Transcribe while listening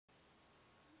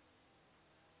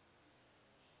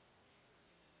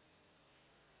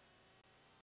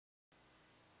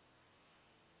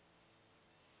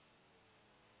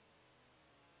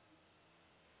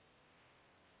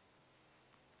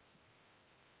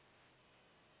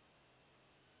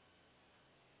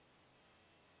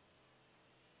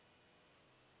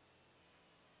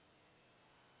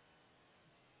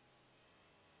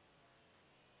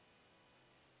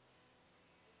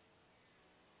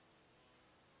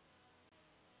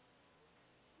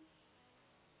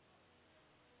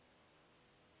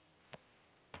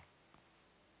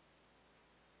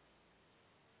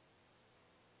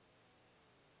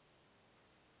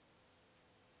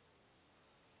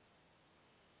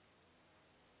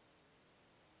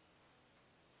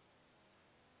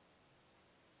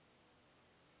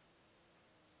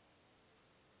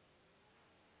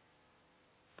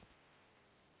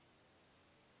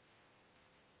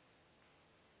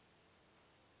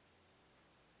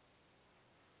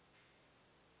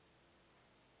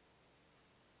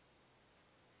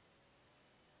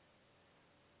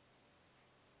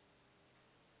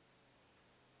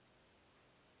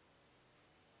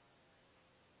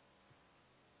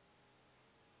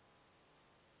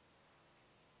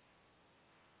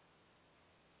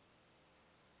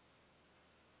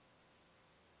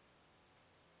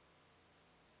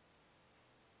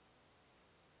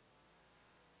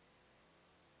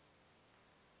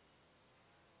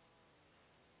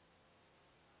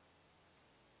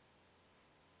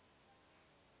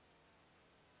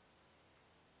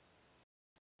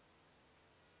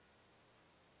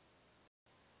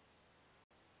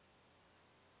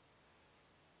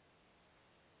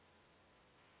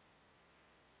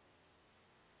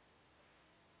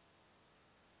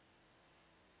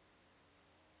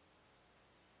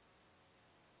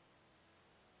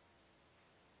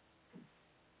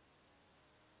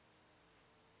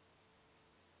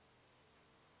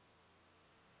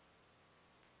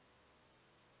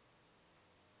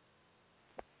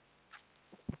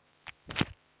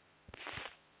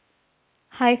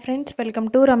Hi friends, welcome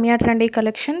to Ramya trendy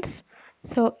collections.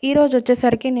 So ఈరోజు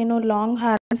వచ్చేసరికి నేను లాంగ్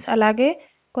హార్న్స్ అలాగే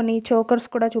కొన్ని చోకర్స్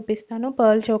కూడా చూపిస్తాను,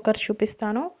 పర్ల్ చోకర్స్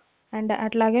చూపిస్తాను. అండ్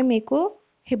అట్లాగే మీకు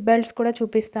హిప్ బెల్ట్స్ కూడా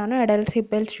చూపిస్తాను, అడల్ట్స్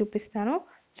హిప్ బెల్ట్స్ చూపిస్తాను.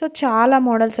 సో చాలా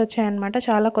మోడల్స్ వచ్చాయన్నమాట,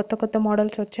 చాలా కొత్త కొత్త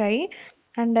మోడల్స్ వచ్చాయి.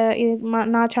 అండ్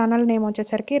నా ఛానల్ నేమ్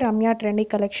వచ్చేసరికి రమ్య ట్రెండీ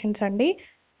కలెక్షన్స్ అండి.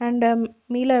 అండ్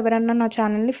మీలో ఎవరన్నా నా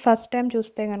ఛానల్ని ఫస్ట్ టైం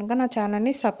చూస్తే కనుక నా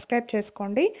ఛానల్ని సబ్స్క్రైబ్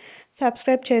చేసుకోండి.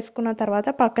 సబ్స్క్రైబ్ చేసుకున్న తర్వాత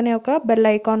పక్కనే ఒక బెల్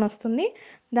ఐకాన్ వస్తుంది,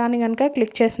 దాన్ని కనుక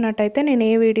క్లిక్ చేసినట్టయితే నేను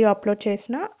ఏ వీడియో అప్లోడ్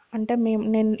చేసినా అంటే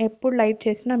నేను ఎప్పుడు లైవ్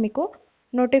చేసినా మీకు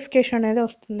నోటిఫికేషన్ అనేది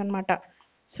వస్తుందన్నమాట.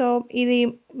 సో ఇది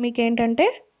మీకు ఏంటంటే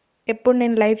ఎప్పుడు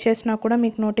నేను లైవ్ చేసినా కూడా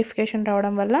మీకు నోటిఫికేషన్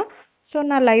రావడం వల్ల సో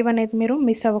నా లైవ్ అనేది మీరు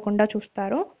మిస్ అవ్వకుండా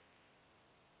చూస్తారు.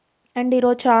 అండ్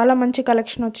ఈరోజు చాలా మంచి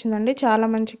కలెక్షన్ వచ్చిందండి, చాలా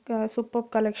మంచి సూపర్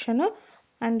కలెక్షన్.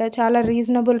 అండ్ చాలా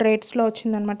రీజనబుల్ రేట్స్లో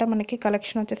వచ్చిందనమాట మనకి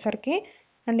కలెక్షన్ వచ్చేసరికి.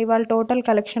 అండ్ ఇవాళ టోటల్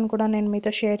కలెక్షన్ కూడా నేను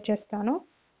మీతో షేర్ చేస్తాను,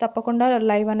 తప్పకుండా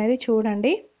లైవ్ అనేది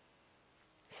చూడండి.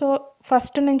 సో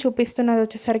ఫస్ట్ నేను చూపిస్తున్నది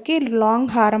వచ్చేసరికి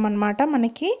లాంగ్ హారం అనమాట.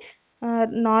 మనకి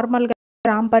నార్మల్గా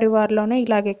రామ్ పరివార్లోనే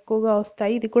ఇలాగ ఎక్కువగా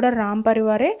వస్తాయి, ఇది కూడా రామ్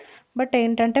పరివారే, బట్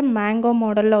ఏంటంటే మ్యాంగో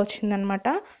మోడల్లో వచ్చిందనమాట.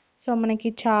 సో మనకి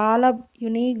చాలా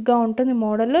యునిక్గా ఉంటుంది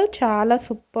మోడల్, చాలా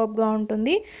సూపర్గా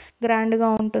ఉంటుంది, గ్రాండ్గా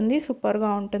ఉంటుంది,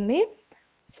 సూపర్గా ఉంటుంది.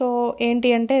 సో ఏంటి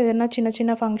అంటే ఏదైనా చిన్న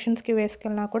చిన్న ఫంక్షన్స్కి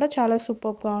వేసుకెళ్ళినా కూడా చాలా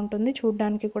సూపర్గా ఉంటుంది,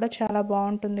 చూడడానికి కూడా చాలా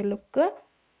బాగుంటుంది లుక్.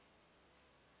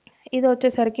 ఇది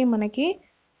వచ్చేసరికి మనకి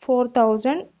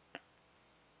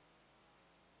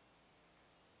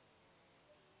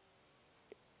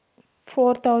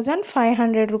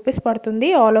 4,500 రూపీస్ పడుతుంది,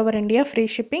 all over India free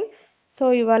shipping. So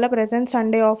ఇవాళ ప్రజెంట్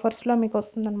సండే ఆఫర్స్లో మీకు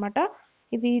వస్తుందన్నమాట.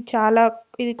 ఇది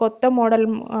కొత్త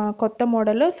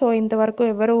మోడల్. సో ఇంతవరకు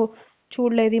ఎవరు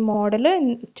చూడలేదు ఈ మోడల్,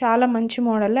 చాలా మంచి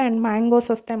మోడల్. అండ్ మ్యాంగోస్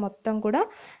వస్తాయి మొత్తం కూడా.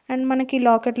 అండ్ మనకి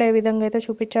లాకెట్లో ఏ విధంగా అయితే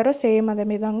చూపించారో సేమ్ అదే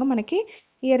విధంగా మనకి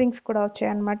ఇయర్ రింగ్స్ కూడా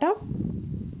వచ్చాయి అన్నమాట.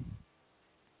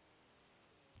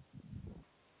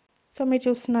 సో మీరు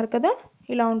చూస్తున్నారు కదా,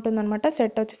 ఇలా ఉంటుందన్నమాట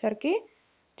సెట్ వచ్చేసరికి,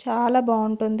 చాలా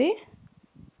బాగుంటుంది.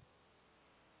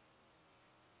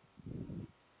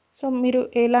 సో మీరు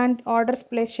ఎలాంటి ఆర్డర్స్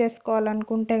ప్లేస్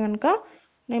చేసుకోవాలనుకుంటే కనుక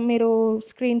మీరు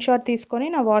స్క్రీన్ షాట్ తీసుకొని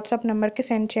నా వాట్సాప్ నెంబర్కి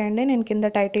సెండ్ చేయండి, నేను కింద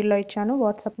టైటిల్లో ఇచ్చాను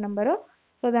వాట్సాప్ నెంబరు.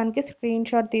 సో దానికి స్క్రీన్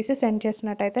షాట్ తీసి సెండ్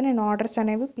చేసినట్టయితే నేను ఆర్డర్స్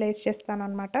అనేవి ప్లేస్ చేస్తాను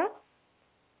అనమాట.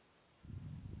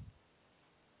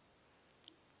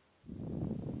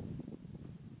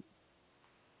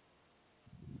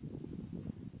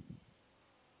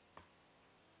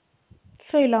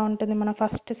 సో ఇలా ఉంటుంది మన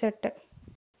first set.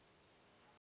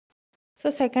 So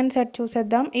second set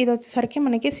చూసేద్దాం. ఇది వచ్చేసరికి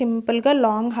మనకి సింపుల్గా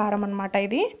లాంగ్ హారం అనమాట.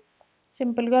 ఇది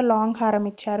సింపుల్గా లాంగ్ హారం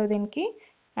ఇచ్చారు దీనికి.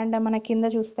 అండ్ మన కింద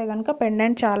చూస్తే కనుక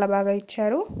పెండెంట్ చాలా బాగా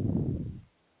ఇచ్చారు.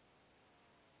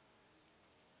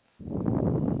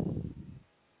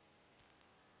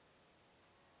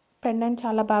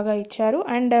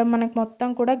 అండ్ మనకి మొత్తం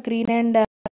కూడా గ్రీన్ అండ్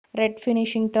రెడ్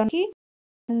ఫినిషింగ్తో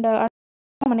అండ్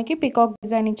మనకి పికాక్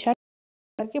డిజైన్ ఇచ్చారు.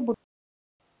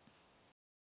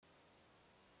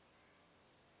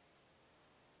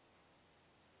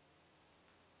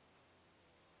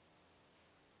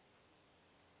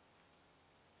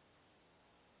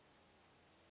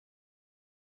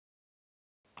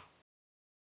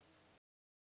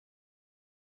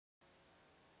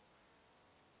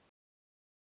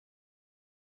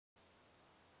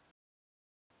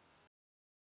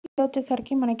 ఇది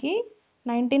వచ్చేసరికి మనకి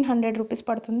 1,900 రూపీస్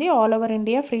పడుతుంది, all over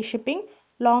India free shipping.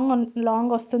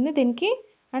 Long వస్తుంది దీనికి.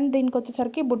 అండ్ దీనికి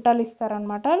వచ్చేసరికి బుట్టాలు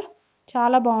ఇస్తారనమాట,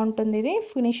 చాలా బాగుంటుంది. ఇది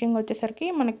ఫినిషింగ్ వచ్చేసరికి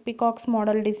మనకి పికాక్స్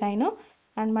మోడల్ డిజైన్.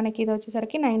 అండ్ మనకి ఇది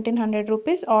వచ్చేసరికి 1,900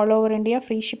 rupees, all over India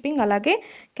free shipping. అలాగే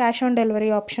క్యాష్ ఆన్ డెలివరీ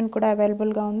ఆప్షన్ కూడా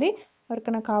అవైలబుల్గా ఉంది,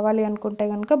 ఎవరికైనా కావాలి అనుకుంటే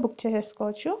కనుక బుక్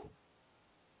చేసేసుకోవచ్చు.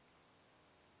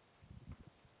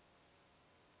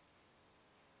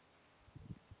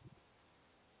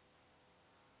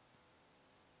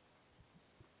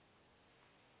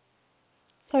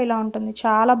 సో ఇలా ఉంటుంది,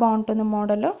 చాలా బాగుంటుంది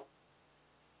మోడల్.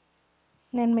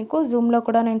 నేను మీకు జూమ్లో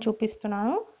కూడా నేను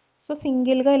చూపిస్తున్నాను. సో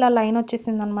సింగిల్గా ఇలా లైన్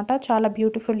వచ్చేసింది అనమాట, చాలా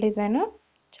బ్యూటిఫుల్ డిజైన్,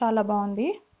 చాలా బాగుంది.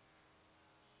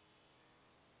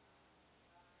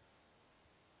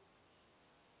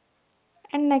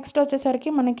 అండ్ నెక్స్ట్ వచ్చేసరికి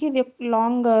మనకి ఇది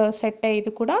లాంగ్ సెట్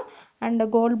ఇది కూడా. అండ్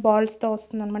గోల్డ్ బాల్స్తో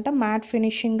వస్తుంది అనమాట, మ్యాట్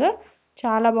ఫినిషింగ్,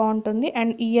 చాలా బాగుంటుంది.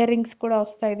 అండ్ ఇయర్ రింగ్స్ కూడా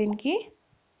వస్తాయి దీనికి,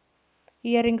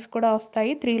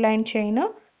 3 లైన్ చైన్.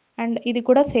 అండ్ ఇది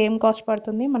కూడా సేమ్ కాస్ట్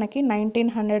పడుతుంది మనకి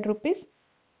 1,900 రూపీస్.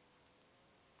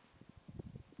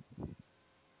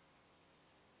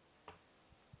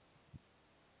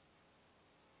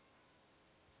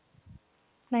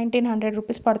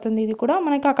 పడుతుంది. ఇది కూడా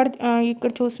మనకి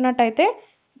ఇక్కడ చూసినట్టయితే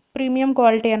ప్రీమియం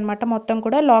క్వాలిటీ అనమాట. మొత్తం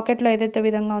కూడా లాకెట్లో ఏదైతే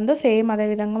విధంగా ఉందో సేమ్ అదే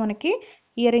విధంగా మనకి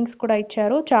ఇయర్ రింగ్స్ కూడా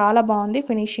ఇచ్చారు. చాలా బాగుంది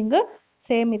ఫినిషింగ్.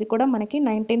 సేమ్ ఇది కూడా మనకి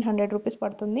 1900 రూపీస్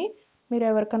పడుతుంది. మీరు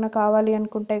ఎవరికైనా కావాలి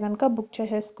అనుకుంటే కనుక బుక్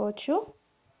చేసేసుకోవచ్చు.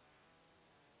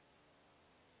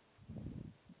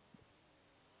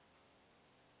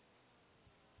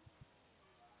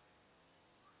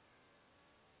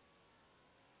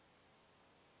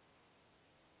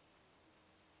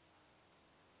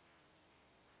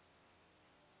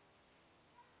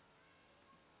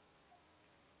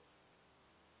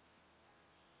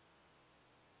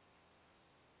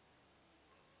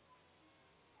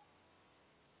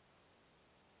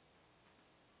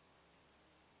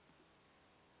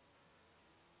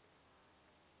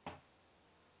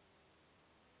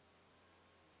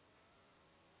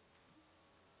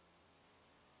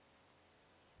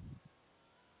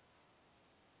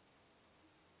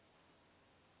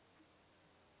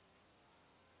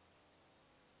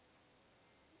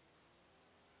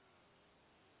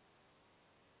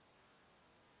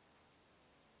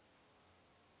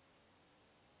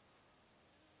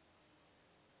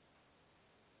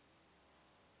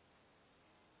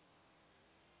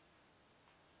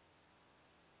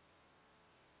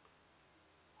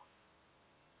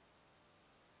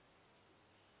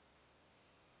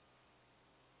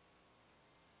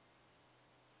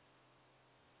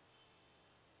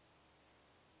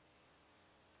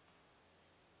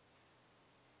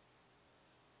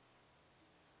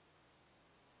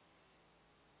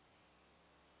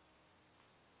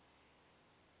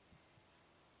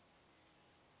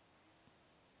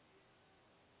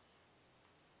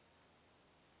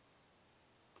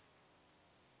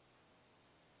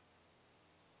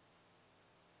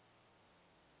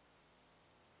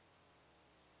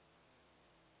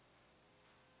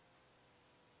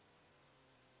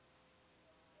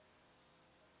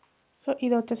 సో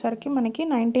ఇది వచ్చేసరికి మనకి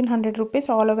 1900 rupees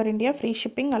all over India free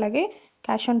shipping, అలాగే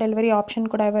క్యాష్ ఆన్ డెలివరీ ఆప్షన్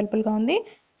కూడా అవైలబుల్గా ఉంది.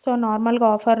 సో నార్మల్గా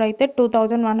ఆఫర్ అయితే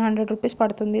 2100 రూపీస్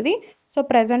పడుతుంది ఇది. సో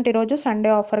ప్రెజెంట్ ఈరోజు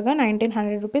Sunday ఆఫర్గా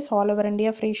 1900 rupees all over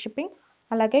India free shipping,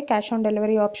 అలాగే క్యాష్ ఆన్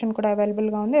డెలివరీ ఆప్షన్ కూడా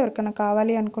అవైలబుల్గా ఉంది. ఎవరికైనా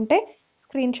కావాలి అనుకుంటే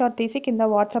స్క్రీన్ షాట్ తీసి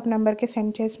కింద వాట్సాప్ నెంబర్కి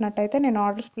సెండ్ చేసినట్టయితే నేను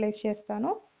ఆర్డర్స్ ప్లేస్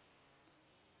చేస్తాను.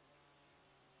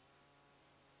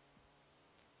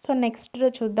 సో నెక్స్ట్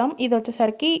చూద్దాం. ఇది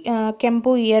వచ్చేసరికి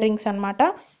కెంపు ఇయర్ రింగ్స్ అనమాట.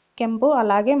 కెంపు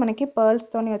అలాగే మనకి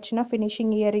పర్ల్స్తోని వచ్చిన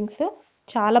ఫినిషింగ్ ఇయర్ రింగ్స్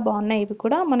చాలా బాగున్నాయి. ఇవి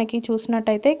కూడా మనకి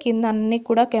చూసినట్టయితే కింద అన్ని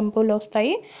కూడా కెంపులు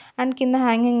వస్తాయి అండ్ కింద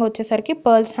హ్యాంగింగ్ వచ్చేసరికి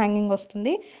పర్ల్స్ హ్యాంగింగ్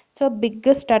వస్తుంది. సో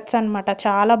బిగ్ స్టడ్స్ అనమాట,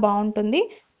 చాలా బాగుంటుంది.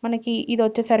 మనకి ఇది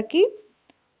వచ్చేసరికి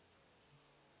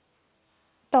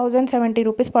 1070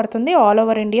 రూపీస్ పడుతుంది. All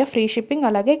over India free shipping,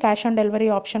 అలాగే క్యాష్ ఆన్ డెలివరీ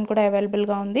ఆప్షన్ కూడా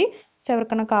అవైలబుల్గా ఉంది. సో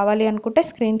ఎవరికైనా కావాలి అనుకుంటే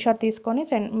స్క్రీన్ షాట్ తీసుకొని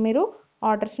మీరు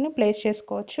ఆర్డర్స్ని ప్లేస్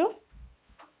చేసుకోవచ్చు.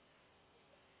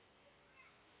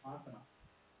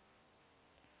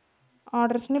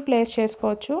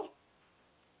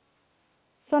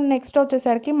 సో నెక్స్ట్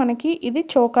వచ్చేసరికి మనకి ఇది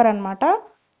చోకర్ అనమాట.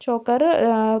 చోకర్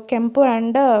కెంపు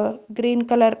అండ్ గ్రీన్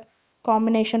కలర్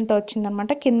కాంబినేషన్తో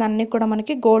వచ్చిందనమాట. కింద అన్ని కూడా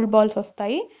మనకి గోల్డ్ బాల్స్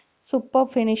వస్తాయి.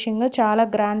 సూపర్ ఫినిషింగ్, చాలా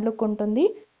గ్రాండ్ లుక్ ఉంటుంది.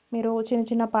 మీరు చిన్న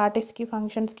చిన్న పార్టీస్కి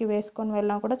ఫంక్షన్స్కి వేసుకొని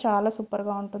వెళ్ళినా కూడా చాలా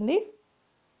సూపర్గా ఉంటుంది.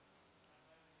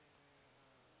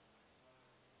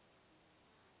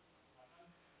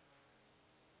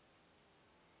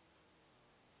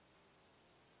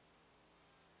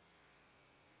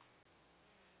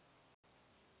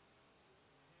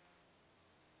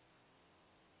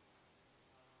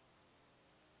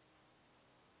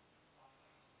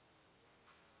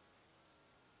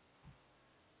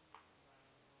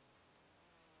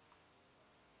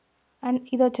 అండ్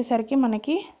ఇది వచ్చేసరికి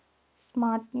మనకి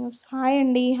స్మార్ట్ న్యూస్. హాయ్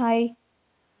అండి, హాయ్.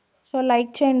 సో లైక్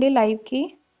చేయండి లైవ్కి.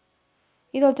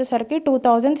 ఇది వచ్చేసరికి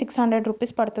 2600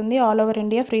 రూపీస్ పడుతుంది. All over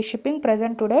India free shipping.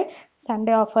 Present today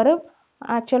Sunday offer.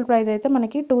 Actual price అయితే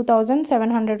మనకి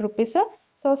 2700 రూపీస్.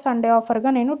 సో సండే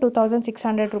ఆఫర్గా నేను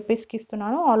 2600 రూపీస్కి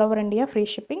ఇస్తున్నాను. All over India free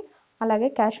shipping, అలాగే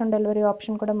క్యాష్ ఆన్ డెలివరీ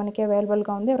ఆప్షన్ కూడా మనకి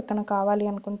అవైలబుల్గా ఉంది. ఎవరికైనా కావాలి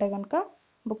అనుకుంటే కనుక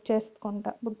బుక్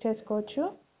చేసుకోవచ్చు.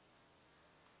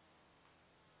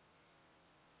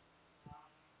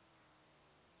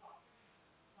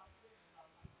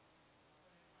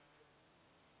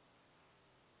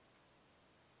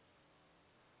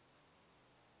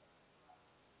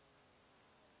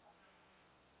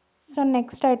 సో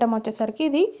నెక్స్ట్ ఐటమ్ వచ్చేసరికి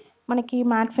ఇది మనకి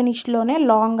మ్యాట్ ఫినిష్లోనే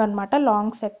లాంగ్ అనమాట,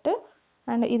 లాంగ్ సెట్.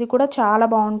 అండ్ ఇది కూడా చాలా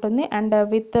బాగుంటుంది అండ్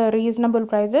విత్ రీజనబుల్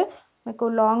ప్రైస్. మీకు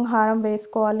లాంగ్ హారం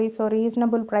వేసుకోవాలి, సో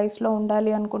రీజనబుల్ ప్రైస్లో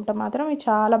ఉండాలి అనుకుంటే మాత్రం ఇది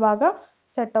చాలా బాగా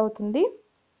సెట్ అవుతుంది.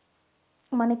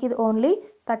 మనకి ఇది ఓన్లీ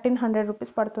 1300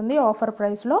 రూపీస్ పడుతుంది ఆఫర్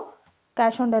ప్రైస్లో.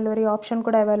 క్యాష్ ఆన్ డెలివరీ ఆప్షన్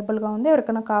కూడా అవైలబుల్గా ఉంది.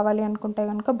 ఎవరికైనా కావాలి అనుకుంటే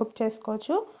కనుక బుక్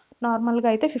చేసుకోవచ్చు. నార్మల్గా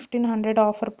అయితే 1500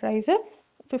 offer price,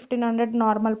 1500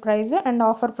 normal price and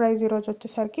offer price ఈరోజు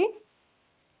వచ్చేసరికి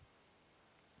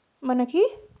మనకి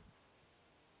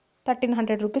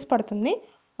 1300 రూపీస్ పడుతుంది.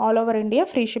 All over India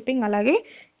free shipping, అలాగే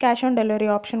క్యాష్ ఆన్ డెలివరీ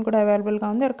ఆప్షన్ కూడా అవైలబుల్గా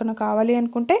ఉంది. ఎవరికైనా కావాలి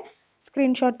అనుకుంటే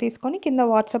స్క్రీన్ షాట్ తీసుకొని కింద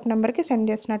వాట్సాప్ నెంబర్కి సెండ్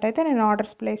చేసినట్టయితే నేను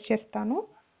ఆర్డర్స్ ప్లేస్ చేస్తాను.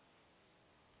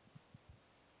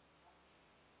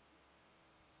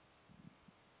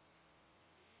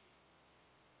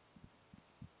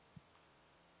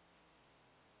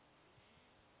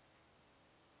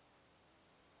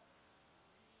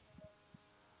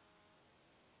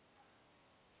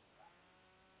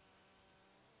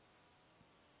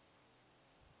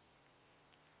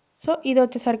 సో ఇది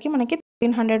వచ్చేసరికి మనకి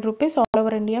 1300 rupees, all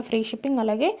over India free shipping,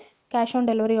 అలాగే క్యాష్ ఆన్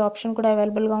డెలివరీ ఆప్షన్ కూడా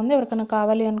అవైలబుల్గా ఉంది. ఎవరికైనా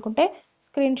కావాలి అనుకుంటే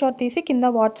స్క్రీన్ షాట్ తీసి కింద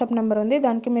వాట్సాప్ నెంబర్ ఉంది,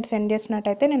 దానికి మీరు సెండ్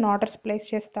చేసినట్టయితే నేను ఆర్డర్స్ ప్లేస్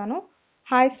చేస్తాను.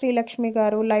 హాయ్ శ్రీలక్ష్మి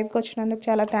గారు, లైవ్కి వచ్చినందుకు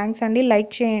చాలా థ్యాంక్స్ అండి.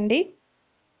 లైక్ చేయండి.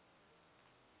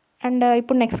 అండ్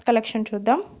ఇప్పుడు నెక్స్ట్ కలెక్షన్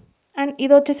చూద్దాం. అండ్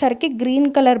ఇది వచ్చేసరికి గ్రీన్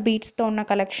కలర్ బీడ్స్తో ఉన్న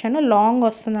కలెక్షన్, లాంగ్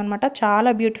వస్తుంది అనమాట. చాలా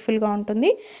బ్యూటిఫుల్గా ఉంటుంది,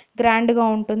 గ్రాండ్గా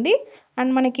ఉంటుంది.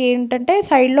 అండ్ మనకి ఏంటంటే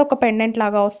సైడ్లో ఒక పెండెంట్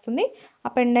లాగా వస్తుంది. ఆ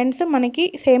పెండెంట్స్ మనకి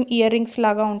సేమ్ ఇయర్ రింగ్స్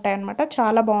లాగా ఉంటాయి అనమాట.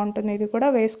 చాలా బాగుంటుంది, ఇది కూడా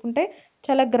వేసుకుంటే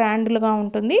చాలా గ్రాండ్గా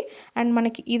ఉంటుంది. అండ్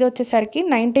మనకి ఇది వచ్చేసరికి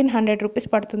 1900 రూపీస్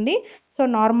పడుతుంది. సో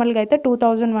నార్మల్గా అయితే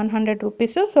 2100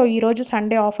 రూపీస్. సో ఈరోజు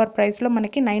సండే ఆఫర్ ప్రైస్లో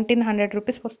మనకి 1900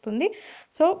 రూపీస్ వస్తుంది.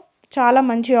 సో చాలా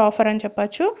మంచి ఆఫర్ అని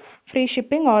చెప్పచ్చు. Free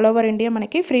shipping, all over India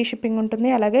మనకి ఫ్రీ షిప్పింగ్ ఉంటుంది,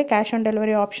 అలాగే క్యాష్ ఆన్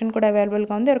డెలివరీ ఆప్షన్ కూడా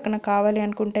అవైలబుల్గా ఉంది. ఎవరికైనా కావాలి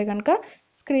అనుకుంటే కనుక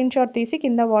స్క్రీన్ షాట్ తీసి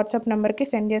కింద వాట్సాప్ నెంబర్కి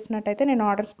సెండ్ చేసినట్టయితే నేను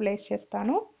ఆర్డర్స్ ప్లేస్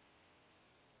చేస్తాను.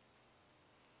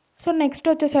 సో నెక్స్ట్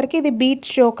వచ్చేసరికి ఇది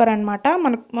బీట్స్ చోకర్ అనమాట.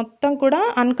 మనకు మొత్తం కూడా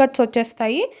అన్కట్స్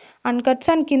వచ్చేస్తాయి,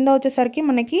 అన్కట్స్. అండ్ కింద వచ్చేసరికి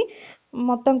మనకి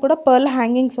మొత్తం కూడా పర్ల్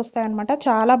హ్యాంగింగ్స్ వస్తాయి అనమాట.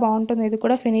 చాలా బాగుంటుంది, ఇది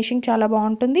కూడా ఫినిషింగ్ చాలా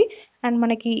బాగుంటుంది. అండ్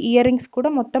మనకి ఇయర్ రింగ్స్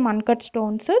కూడా మొత్తం అన్కట్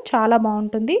స్టోన్స్, చాలా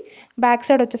బాగుంటుంది. బ్యాక్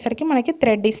సైడ్ వచ్చేసరికి మనకి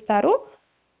థ్రెడ్ ఇస్తారు.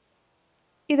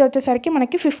 ఇది వచ్చేసరికి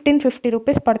మనకి 1550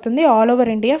 రూపీస్ పడుతుంది. All over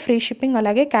India free shipping,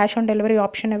 అలాగే క్యాష్ ఆన్ డెలివరీ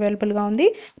ఆప్షన్ అవైలబుల్గా ఉంది.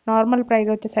 నార్మల్ ప్రైస్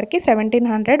వచ్చేసరికి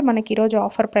 1700, మనకి ఈరోజు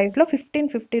ఆఫర్ ప్రైస్లో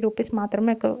 1550 రూపీస్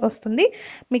మాత్రమే వస్తుంది.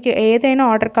 మీకు ఏదైనా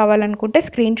ఆర్డర్ కావాలనుకుంటే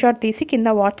స్క్రీన్ షాట్ తీసి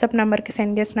కింద వాట్సాప్ నెంబర్కి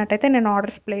సెండ్ చేసినట్టయితే నేను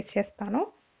ఆర్డర్స్ ప్లేస్ చేస్తాను.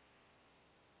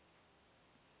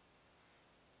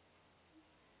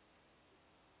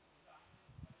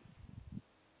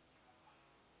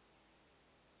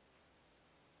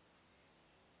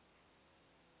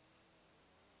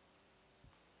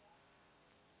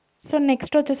 సో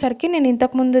నెక్స్ట్ వచ్చేసరికి నేను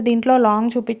ఇంతకుముందు దీంట్లో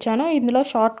లాంగ్ చూపించాను, ఇందులో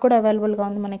షార్ట్ కూడా అవైలబుల్గా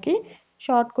ఉంది. మనకి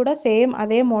షార్ట్ కూడా సేమ్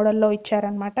అదే మోడల్లో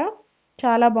ఇచ్చారనమాట,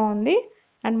 చాలా బాగుంది.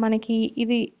 అండ్ మనకి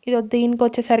ఇది దీనికి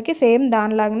వచ్చేసరికి సేమ్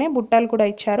దానిలాగానే బుట్టాలు కూడా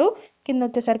ఇచ్చారు. కింద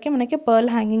వచ్చేసరికి మనకి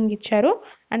పర్ల్ హ్యాంగింగ్ ఇచ్చారు.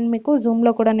 అండ్ మీకు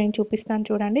జూమ్లో కూడా నేను చూపిస్తాను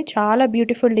చూడండి, చాలా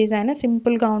బ్యూటిఫుల్ డిజైన్,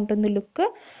 సింపుల్గా ఉంటుంది లుక్.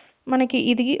 మనకి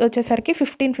ఇది వచ్చేసరికి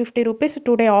 1550 రూపీస్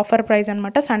టుడే ఆఫర్ ప్రైస్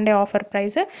అనమాట. సండే ఆఫర్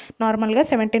ప్రైస్ నార్మల్గా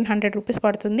 1700 రూపీస్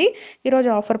పడుతుంది. ఈరోజు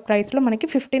ఆఫర్ ప్రైస్లో మనకి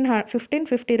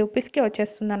 1550 రూపీస్కి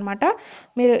వచ్చేస్తుంది అనమాట.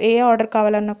 మీరు ఏ ఆర్డర్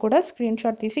కావాలన్నా కూడా స్క్రీన్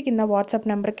షాట్ తీసి కింద వాట్సాప్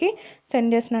నెంబర్కి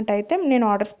సెండ్ చేసినట్టయితే నేను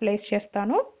ఆర్డర్స్ ప్లేస్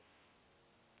చేస్తాను.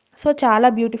 సో చాలా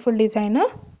బ్యూటిఫుల్ డిజైన్.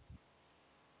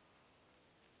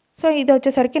 సో ఇది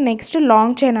వచ్చేసరికి నెక్స్ట్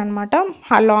లాంగ్ చైన్ అనమాట,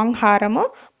 లాంగ్ హారము,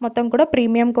 మొత్తం కూడా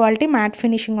ప్రీమియం క్వాలిటీ మ్యాట్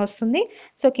ఫినిషింగ్ వస్తుంది.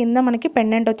 సో కింద మనకి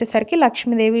పెండెంట్ వచ్చేసరికి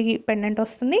లక్ష్మీదేవి పెండెంట్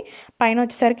వస్తుంది, పైన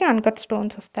వచ్చేసరికి అన్కట్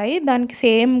స్టోన్స్ వస్తాయి. దానికి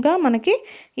సేమ్గా మనకి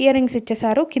ఇయర్ రింగ్స్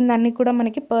ఇచ్చేసారు. కింద అన్ని కూడా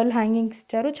మనకి పర్ల్ హ్యాంగింగ్స్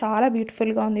ఇచ్చారు, చాలా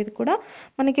బ్యూటిఫుల్గా ఉంది. ఇది కూడా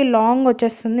మనకి లాంగ్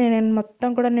వచ్చేస్తుంది. నేను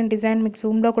మొత్తం కూడా నేను డిజైన్ మీకు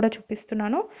జూమ్లో కూడా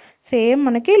చూపిస్తున్నాను. సేమ్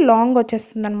మనకి లాంగ్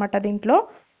వచ్చేస్తుంది అనమాట దీంట్లో.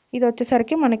 ఇది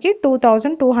వచ్చేసరికి మనకి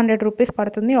 2200 రూపీస్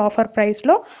పడుతుంది ఆఫర్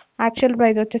ప్రైస్లో. యాక్చువల్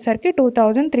ప్రైస్ వచ్చేసరికి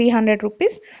 2300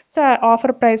 రూపీస్. సో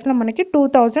ఆఫర్ ప్రైస్లో మనకి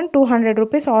 2200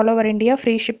 rupees, all over India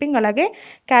free shipping, అలాగే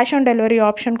క్యాష్ ఆన్ డెలివరీ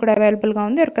ఆప్షన్ కూడా అవైలబుల్గా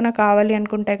ఉంది. ఎవరికైనా కావాలి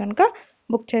అనుకుంటే కనుక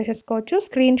బుక్ చేసేసుకోవచ్చు.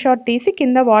 స్క్రీన్ షాట్ తీసి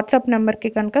కింద వాట్సాప్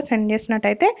నెంబర్కి కనుక సెండ్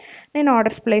చేసినట్టయితే నేను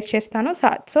ఆర్డర్స్ ప్లేస్ చేస్తాను.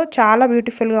 సో చాలా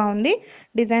బ్యూటిఫుల్గా ఉంది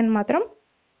డిజైన్ మాత్రం.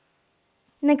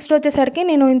 నెక్స్ట్ వచ్చేసరికి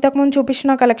నేను ఇంతకుముందు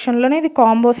చూపించిన కలెక్షన్లోనే ఇది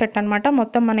కాంబో సెట్ అనమాట.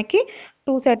 మొత్తం మనకి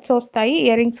 2 సెట్స్ వస్తాయి,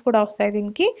 ఇయర్ రింగ్స్ కూడా వస్తాయి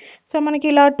దీనికి. సో మనకి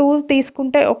ఇలా 2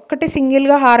 తీసుకుంటే, ఒక్కటి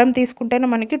సింగిల్గా హారం తీసుకుంటేనే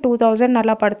మనకి 2000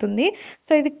 అలా పడుతుంది.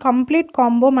 సో ఇది కంప్లీట్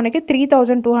కాంబో మనకి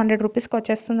 3200 రూపీస్కి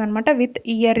వచ్చేస్తుంది అనమాట, with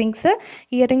ear rings.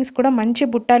 Ear rings కూడా మంచి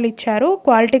బుట్టాలు ఇచ్చారు,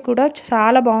 క్వాలిటీ కూడా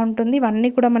చాలా బాగుంటుంది.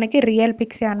 ఇవన్నీ కూడా మనకి రియల్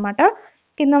పిక్సే అనమాట.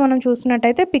 కింద మనం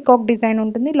చూసినట్టయితే పికాక్ డిజైన్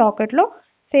ఉంటుంది లాకెట్లో.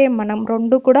 సేమ్ మనం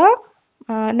రెండు కూడా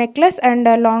నెక్లెస్ అండ్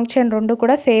లాంగ్ చైన్ రెండు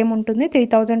కూడా సేమ్ ఉంటుంది.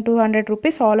 3200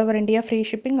 rupees, all over India free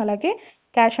shipping, అలాగే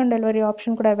క్యాష్ ఆన్ డెలివరీ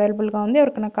ఆప్షన్ కూడా అవైలబుల్గా ఉంది.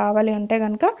 ఎవరికైనా కావాలి అంటే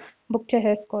కనుక బుక్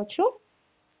చేసేసుకోవచ్చు.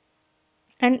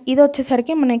 అండ్ ఇది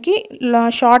వచ్చేసరికి మనకి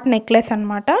షార్ట్ నెక్లెస్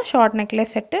అనమాట. షార్ట్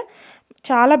నెక్లెస్ సెట్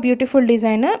చాలా బ్యూటిఫుల్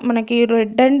డిజైన్. మనకి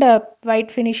రెడ్ అండ్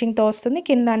వైట్ ఫినిషింగ్తో వస్తుంది.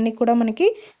 కింద అన్ని కూడా మనకి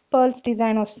పర్ల్స్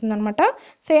డిజైన్ వస్తుంది అనమాట.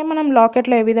 సేమ్ మనం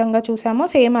లాకెట్లో ఏ విధంగా చూసామో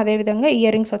సేమ్ అదే విధంగా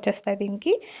ఇయర్ రింగ్స్ వచ్చేస్తాయి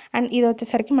దీనికి. అండ్ ఇది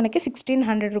వచ్చేసరికి మనకి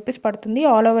 1600 రూపీస్ పడుతుంది.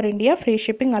 All over India free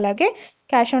shipping, అలాగే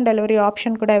క్యాష్ ఆన్ డెలివరీ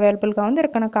ఆప్షన్ కూడా అవైలబుల్గా ఉంది.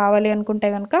 ఎవరికైనా కావాలి అనుకుంటే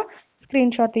కనుక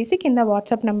స్క్రీన్ షాట్ తీసి కింద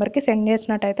వాట్సాప్ నెంబర్కి సెండ్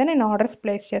చేసినట్టయితే నేను ఆర్డర్స్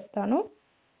ప్లేస్ చేస్తాను.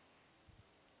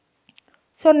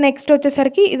 సో నెక్స్ట్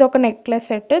వచ్చేసరికి ఇది ఒక నెక్లెస్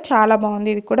సెట్, చాలా బాగుంది.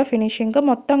 ఇది కూడా ఫినిషింగ్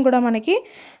మొత్తం కూడా మనకి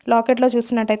లాకెట్లో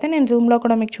చూసినట్టయితే, నేను జూమ్లో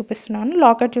కూడా మీకు చూపిస్తున్నాను.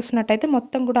 లాకెట్ చూసినట్టయితే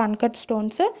మొత్తం కూడా అన్కట్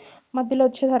స్టోన్స్, మధ్యలో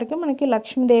వచ్చేసరికి మనకి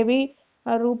లక్ష్మీదేవి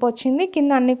రూప్ వచ్చింది.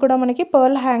 కింద అన్ని కూడా మనకి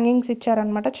పర్ల్ హ్యాంగింగ్స్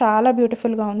ఇచ్చారనమాట. చాలా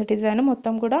బ్యూటిఫుల్గా ఉంది డిజైన్.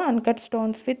 మొత్తం కూడా uncut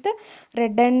stones with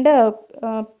red and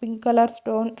pink colour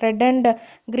stone, red and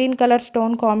green colour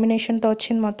stone కాంబినేషన్తో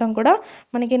వచ్చింది. మొత్తం కూడా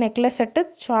మనకి నెక్లెస్ సెట్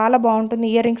చాలా బాగుంటుంది.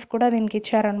 ఇయర్ రింగ్స్ కూడా దీనికి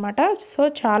ఇచ్చారనమాట. సో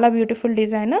చాలా బ్యూటిఫుల్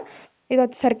డిజైన్. ఇది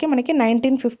వచ్చేసరికి మనకి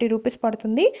 1950 రూపీస్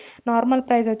పడుతుంది. నార్మల్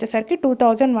ప్రైస్ వచ్చేసరికి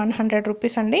 2100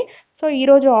 రూపీస్ అండి. సో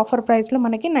ఈరోజు ఆఫర్ ప్రైస్లో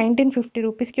మనకి 1950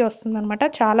 రూపీస్కి వస్తుందన్నమాట.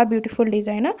 చాలా beautiful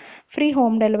design. Free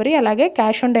home delivery, అలాగే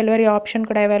క్యాష్ ఆన్ డెలివరీ ఆప్షన్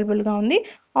కూడా అవైలబుల్గా ఉంది.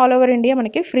 ఆల్ ఓవర్ ఇండియా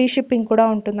మనకి ఫ్రీ షిప్పింగ్ కూడా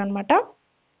ఉంటుందన్నమాట.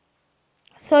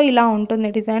 సో ఇలా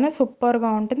ఉంటుంది డిజైన్.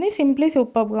 సూపర్గా ఉంటుంది, సింప్లీ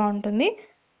సూపర్గా ఉంటుంది.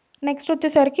 నెక్స్ట్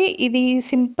వచ్చేసరికి ఇది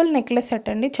సింపుల్ నెక్లెస్ సెట్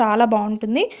అండి, చాలా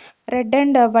బాగుంటుంది. రెడ్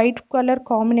అండ్ వైట్ కలర్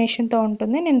కాంబినేషన్తో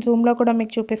ఉంటుంది. నేను జూమ్లో కూడా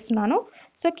మీకు చూపిస్తున్నాను.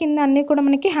 సో కింద అన్నీ కూడా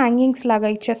మనకి హ్యాంగింగ్స్ లాగా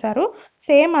ఇచ్చేసారు.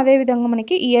 సేమ్ అదే విధంగా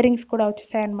మనకి ఇయర్ రింగ్స్ కూడా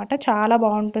వచ్చేసాయి అనమాట. చాలా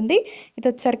బాగుంటుంది. ఇది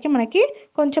వచ్చేసరికి మనకి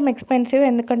కొంచెం ఎక్స్పెన్సివ్,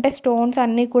 ఎందుకంటే స్టోన్స్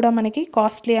అన్నీ కూడా మనకి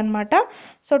కాస్ట్లీ అనమాట.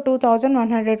 సో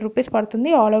 2100 రూపీస్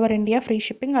పడుతుంది. All over India free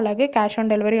shipping, అలాగే క్యాష్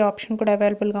ఆన్ డెలివరీ ఆప్షన్ కూడా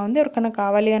అవైలబుల్గా ఉంది. ఎవరికైనా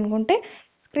కావాలి అనుకుంటే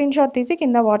స్క్రీన్ షాట్ తీసి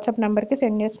కింద వాట్సాప్ నెంబర్కి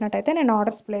సెండ్ చేసినట్టయితే నేను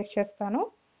ఆర్డర్స్ ప్లేస్ చేస్తాను.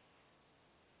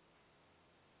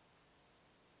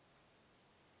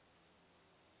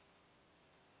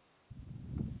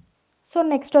 సో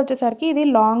నెక్స్ట్ వచ్చేసరికి ఇది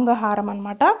లాంగ్ హారం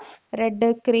అనమాట. రెడ్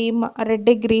క్రీమ్,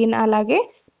 రెడ్ గ్రీన్, అలాగే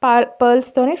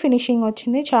పర్ల్స్తోనే ఫినిషింగ్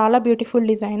వచ్చింది. చాలా beautiful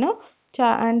design,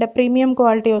 and premium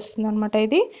quality వస్తుంది అనమాట.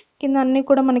 ఇది కింద అన్నీ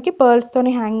కూడా మనకి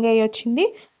పర్ల్స్తోని హ్యాంగ్ అయ్యి వచ్చింది.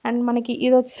 అండ్ మనకి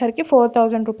ఇది వచ్చేసరికి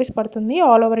 4000 రూపీస్ పడుతుంది.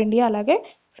 ఆల్ ఓవర్ ఇండియా, అలాగే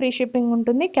ఫ్రీ షిప్పింగ్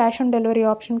ఉంటుంది. క్యాష్ ఆన్ డెలివరీ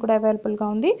ఆప్షన్ కూడా అవైలబుల్గా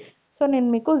ఉంది. సో నేను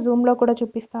మీకు జూమ్లో కూడా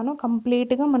చూపిస్తాను.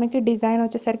 కంప్లీట్గా మనకి డిజైన్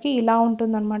వచ్చేసరికి ఇలా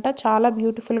ఉంటుందన్నమాట. చాలా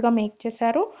బ్యూటిఫుల్గా మేక్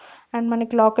చేశారు. అండ్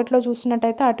మనకి లాకెట్లో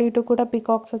చూసినట్టయితే అటు ఇటు కూడా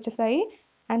పీకాక్స్ వచ్చేసాయి.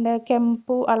 అండ్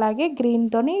కెంపు అలాగే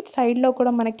గ్రీన్తోని సైడ్లో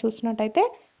కూడా మనకి చూసినట్టయితే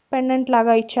పెండెంట్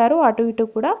లాగా ఇచ్చారు. అటు ఇటు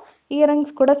కూడా ఇయర్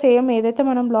రింగ్స్ కూడా సేమ్ ఏదైతే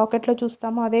మనం లాకెట్లో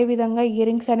చూస్తామో అదే విధంగా ఇయర్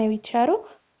రింగ్స్ అనేవి ఇచ్చారు.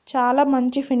 చాలా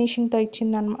మంచి ఫినిషింగ్తో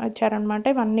ఇచ్చారనమాట.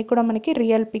 ఇవన్నీ కూడా మనకి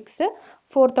రియల్ పిక్స్.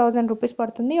 4000 రూపీస్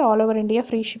పడుతుంది. All over India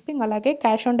free shipping, అలాగే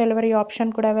క్యాష్ ఆన్ డెలివరీ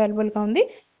ఆప్షన్ కూడా అవైలబుల్గా ఉంది.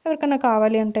 ఎవరికైనా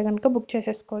కావాలి అంటే కనుక బుక్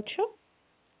చేసేసుకోవచ్చు.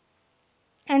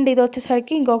 అండ్ ఇది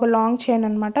వచ్చేసరికి ఇంకొక లాంగ్ చైన్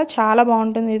అనమాట. చాలా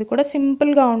బాగుంటుంది. ఇది కూడా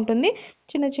సింపుల్గా ఉంటుంది.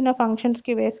 చిన్న చిన్న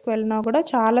ఫంక్షన్స్కి వేసుకు వెళ్ళినా కూడా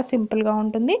చాలా సింపుల్గా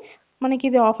ఉంటుంది. మనకి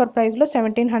ఇది ఆఫర్ ప్రైస్లో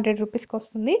 1700 రూపీస్కి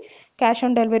వస్తుంది. క్యాష్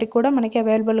ఆన్ డెలివరీ కూడా మనకి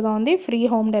అవైలబుల్గా ఉంది. Free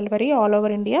home delivery all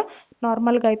over India.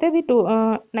 నార్మల్గా అయితే ఇది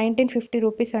 1950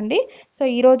 రూపీస్ అండి. సో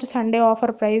ఈరోజు సండే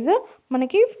ఆఫర్ ప్రైస్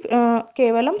మనకి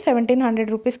కేవలం 1700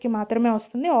 రూపీస్కి మాత్రమే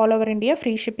వస్తుంది. All over India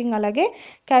free shipping, అలాగే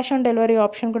క్యాష్ ఆన్ డెలివరీ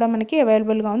ఆప్షన్ కూడా మనకి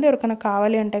అవైలబుల్గా ఉంది. ఎవరికైనా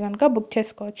కావాలి అంటే కనుక బుక్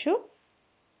చేసుకోవచ్చు.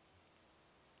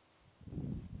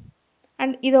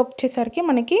 అండ్ ఇది వచ్చేసరికి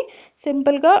మనకి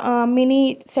సింపుల్గా మినీ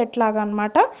సెట్ లాగా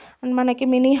అనమాట. అండ్ మనకి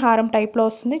మినీ హారం టైప్లో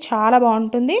వస్తుంది. చాలా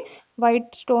బాగుంటుంది. వైట్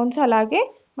స్టోన్స్ అలాగే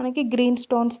మనకి గ్రీన్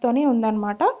స్టోన్స్తోని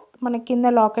ఉందన్నమాట. మనకి కింద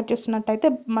లాకెట్ చూసినట్టయితే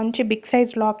మంచి big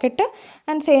size locket.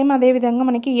 And same అదే విధంగా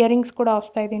మనకి ఇయర్ రింగ్స్ కూడా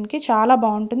వస్తాయి దీనికి. చాలా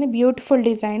బాగుంటుంది, బ్యూటిఫుల్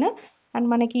డిజైన్. అండ్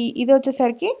మనకి ఇది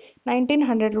వచ్చేసరికి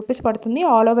 1900 రూపీస్ పడుతుంది.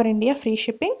 All over India free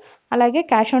shipping, అలాగే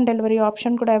క్యాష్ ఆన్ డెలివరీ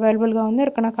ఆప్షన్ కూడా అవైలబుల్గా ఉంది.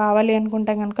 ఎవరికైనా కావాలి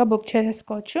అనుకుంటే కనుక బుక్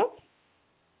చేసేసుకోవచ్చు.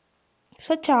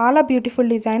 సో చాలా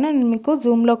బ్యూటిఫుల్ డిజైన్. అండ్ మీకు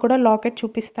జూమ్లో కూడా లాకెట్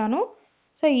చూపిస్తాను.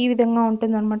 సో ఈ విధంగా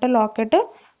ఉంటుందన్నమాట లాకెట్.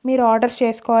 మీరు ఆర్డర్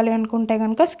చేసుకోవాలి అనుకుంటే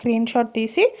కనుక స్క్రీన్ షాట్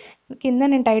తీసి కింద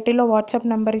నేను టైటిల్లో వాట్సాప్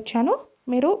నెంబర్ ఇచ్చాను.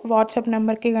 మీరు వాట్సాప్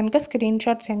నెంబర్కి కనుక స్క్రీన్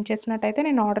షాట్ సెండ్ చేసినట్టయితే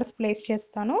నేను ఆర్డర్స్ ప్లేస్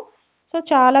చేస్తాను. సో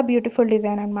చాలా బ్యూటిఫుల్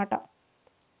డిజైన్ అనమాట.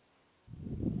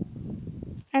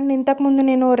 అండ్ ఇంతకుముందు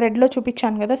నేను రెడ్లో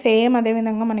చూపించాను కదా, సేమ్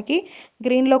అదేవిధంగా మనకి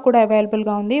గ్రీన్లో కూడా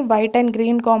అవైలబుల్గా ఉంది. వైట్ అండ్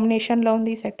గ్రీన్ కాంబినేషన్లో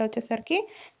ఉంది ఈ సెట్ వచ్చేసరికి.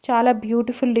 చాలా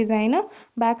బ్యూటిఫుల్ డిజైన్.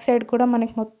 బ్యాక్ సైడ్ కూడా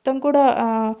మనకి మొత్తం కూడా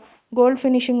గోల్డ్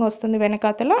ఫినిషింగ్ వస్తుంది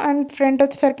వెనకాతల. అండ్ ఫ్రంట్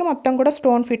వచ్చేసరికి మొత్తం కూడా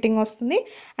స్టోన్ ఫిట్టింగ్ వస్తుంది.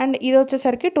 అండ్ ఇది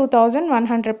వచ్చేసరికి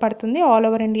 2100 పడుతుంది. All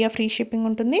over India free shipping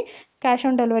ఉంటుంది. క్యాష్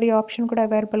ఆన్ డెలివరీ ఆప్షన్ కూడా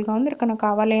అవైలబుల్గా ఉంది. ఇక్కడ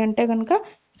కావాలి అంటే కనుక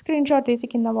స్క్రీన్ షాట్ తీసి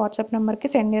కింద వాట్సాప్ నెంబర్కి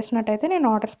సెండ్ చేసినట్టయితే నేను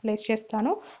ఆర్డర్స్ ప్లేస్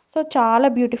చేస్తాను. సో చాలా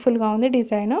బ్యూటిఫుల్గా ఉంది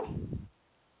డిజైన్.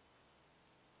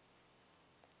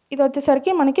 ఇది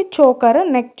వచ్చేసరికి మనకి చోకర్,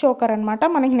 నెక్ చోకర్ అనమాట.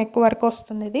 మనకి నెక్ వరకు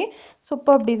వస్తుంది ఇది.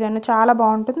 సూపర్ డిజైన్ చాలా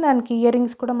బాగుంటుంది. దానికి ఇయర్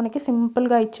రింగ్స్ కూడా మనకి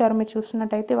సింపుల్గా ఇచ్చారు. మీరు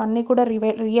చూసినట్టయితే ఇవన్నీ కూడా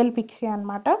రియల్ పిక్సే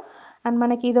అనమాట. అండ్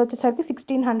మనకి ఇది వచ్చేసరికి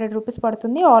 1600 రూపీస్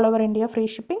పడుతుంది. All over India free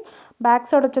shipping. Back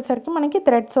side వచ్చేసరికి మనకి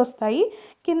థ్రెడ్స్ వస్తాయి.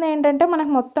 కింద ఏంటంటే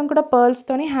మనకి మొత్తం కూడా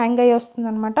పర్ల్స్తోని హ్యాంగ్ అయ్యి వస్తుంది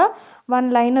అనమాట. 1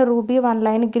 line ruby, 1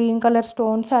 line green colour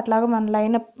stones, అట్లాగే 1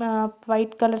 లైన్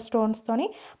వైట్ కలర్ స్టోన్స్తోని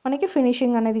మనకి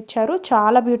ఫినిషింగ్ అనేది ఇచ్చారు.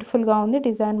 చాలా బ్యూటిఫుల్గా ఉంది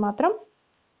డిజైన్ మాత్రం.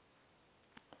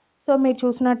 సో మీరు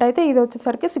చూసినట్టయితే ఇది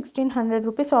వచ్చేసరికి 1600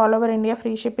 rupees, all over India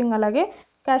free shipping. అలాగే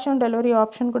క్యాష్ ఆన్ డెలివరీ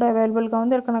ఆప్షన్ కూడా అవైలబుల్గా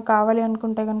ఉంది. ఎవరికైనా కావాలి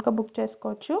అనుకుంటే కనుక బుక్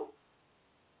చేసుకోవచ్చు.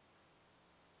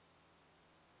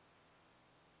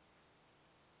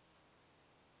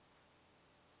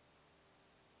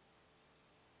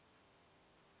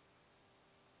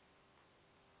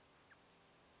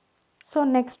 సో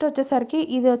నెక్స్ట్ వచ్చేసరికి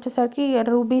ఇది వచ్చేసరికి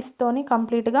రూబీస్తోని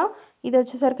కంప్లీట్గా ఇది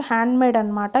వచ్చేసరికి హ్యాండ్ మేడ్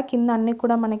అనమాట. కింద అన్నీ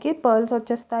కూడా మనకి పర్ల్స్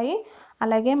వచ్చేస్తాయి.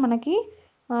 అలాగే మనకి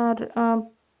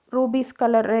రూబీస్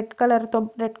కలర్ రెడ్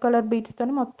కలర్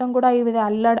బీడ్స్తోని మొత్తం కూడా ఇది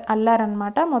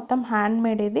అల్లారనమాట. మొత్తం హ్యాండ్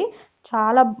మేడ్ ఇది.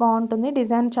 చాలా బాగుంటుంది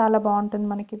డిజైన్, చాలా బాగుంటుంది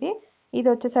మనకి ఇది. ఇది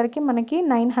వచ్చేసరికి మనకి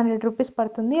 900 రూపీస్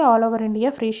పడుతుంది. All over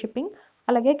India free shipping.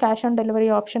 అలాగే క్యాష్ ఆన్ డెలివరీ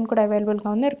ఆప్షన్ కూడా అవైలబుల్గా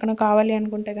ఉంది. ఎక్కడికైనా కావాలి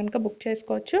అనుకుంటే కనుక బుక్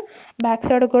చేసుకోవచ్చు. బ్యాక్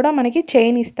సైడ్ కూడా మనకి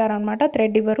చైన్ ఇస్తారనమాట.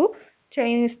 థ్రెడ్ ఇవ్వరు,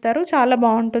 చైన్ ఇస్తారు. చాలా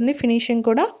బాగుంటుంది ఫినిషింగ్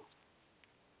కూడా.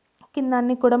 కింద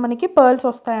అన్ని కూడా మనకి పర్ల్స్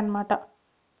వస్తాయన్నమాట.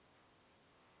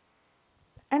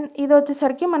 అండ్ ఇది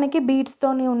వచ్చేసరికి మనకి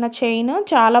బీడ్స్తోని ఉన్న చైన్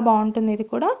చాలా బాగుంటుంది. ఇది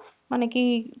కూడా మనకి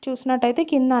చూసినట్టయితే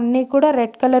కింద అన్నీ కూడా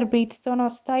రెడ్ కలర్ బీడ్స్తోనే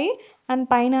వస్తాయి. అండ్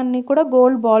పైన అన్నీ కూడా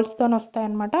గోల్డ్ బాల్స్తోనే వస్తాయి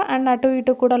అనమాట. అండ్ అటు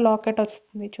ఇటు కూడా లాకెట్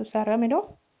వస్తుంది, చూసారా మీరు.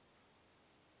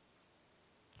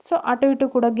 సో అటు ఇటు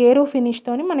కూడా గేరు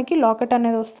ఫినిష్తోని మనకి లాకెట్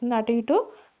అనేది వస్తుంది అటు ఇటు.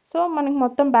 సో మనకి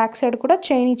మొత్తం బ్యాక్ సైడ్ కూడా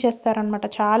చైన్ ఇచ్చేస్తారనమాట.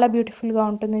 చాలా బ్యూటిఫుల్గా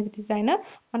ఉంటుంది ఇది డిజైన్.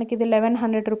 మనకి ఇది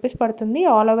 1100 రూపీస్ పడుతుంది.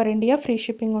 All over India free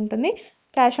shipping ఉంటుంది.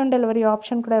 క్యాష్ ఆన్ డెలివరీ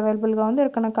ఆప్షన్ కూడా అవైలబుల్గా ఉంది.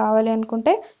 ఎవరికైనా కావాలి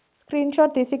అనుకుంటే స్క్రీన్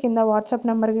షాట్ తీసి కింద వాట్సాప్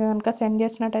నెంబర్కి కనుక సెండ్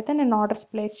చేసినట్టయితే నేను ఆర్డర్స్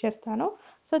ప్లేస్ చేస్తాను.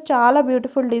 సో చాలా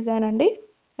బ్యూటిఫుల్ డిజైన్ అండి.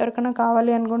 ఎవరికైనా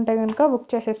కావాలి అనుకుంటే కనుక బుక్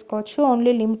చేసేసుకోవచ్చు.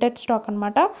 ఓన్లీ లిమిటెడ్ స్టాక్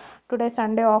అనమాట. Today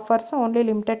Sunday offers, only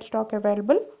limited stock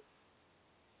available.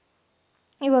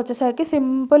 ఇవి వచ్చేసరికి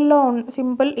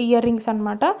సింపుల్ ఇయర్ రింగ్స్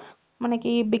అనమాట.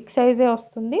 మనకి బిగ్ సైజే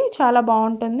వస్తుంది. చాలా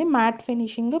బాగుంటుంది. మ్యాట్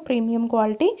ఫినిషింగ్, ప్రీమియం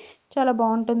క్వాలిటీ, చాలా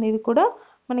బాగుంటుంది. ఇది కూడా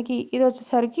మనకి ఇది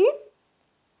వచ్చేసరికి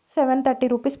 730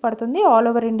 రూపీస్ పడుతుంది. All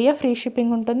over India free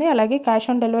shipping ఉంటుంది. అలాగే క్యాష్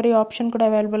ఆన్ డెలివరీ ఆప్షన్ కూడా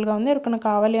అవైలబుల్గా ఉంది. ఎవరికైనా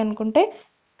కావాలి అనుకుంటే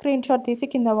స్క్రీన్ షాట్ తీసి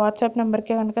కింద వాట్సాప్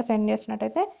నెంబర్కి కనుక సెండ్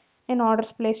చేసినట్టయితే నేను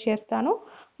ఆర్డర్స్ ప్లేస్ చేస్తాను.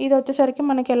 ఇది వచ్చేసరికి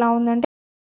మనకి ఎలా ఉందంటే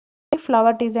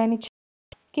ఫ్లవర్ డిజైన్ ఇచ్చి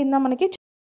కింద మనకి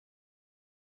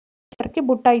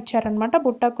బుట్ట ఇచ్చారనమాట.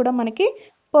 బుట్ట కూడా మనకి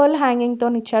పర్ల్ హ్యాంగింగ్తో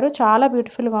ఇచ్చారు. చాలా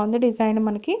బ్యూటిఫుల్గా ఉంది డిజైన్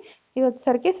మనకి. ఇది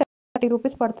వచ్చేసరికి 730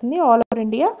 రూపీస్ పడుతుంది. All over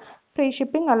India free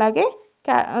shipping. అలాగే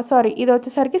ఇది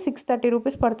వచ్చేసరికి 630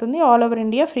 రూపీస్ పడుతుంది. All over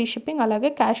India free shipping. అలాగే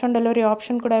క్యాష్ ఆన్ డెలివరీ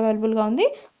ఆప్షన్ కూడా అవైలబుల్గా ఉంది.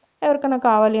 ఎవరికైనా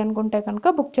కావాలి అనుకుంటే కనుక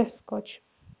బుక్ చేసుకోవచ్చు.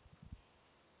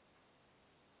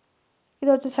 ఇది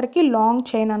వచ్చేసరికి లాంగ్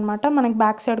చైన్ అనమాట. మనకి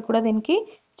బ్యాక్ సైడ్ కూడా దీనికి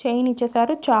చైన్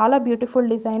ఇచ్చేసారు. చాలా బ్యూటిఫుల్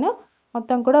డిజైన్.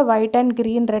 మొత్తం కూడా వైట్ అండ్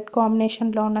గ్రీన్ రెడ్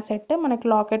కాంబినేషన్లో ఉన్న సెట్. మనకి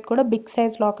లాకెట్ కూడా బిగ్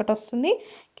సైజ్ లాకెట్ వస్తుంది.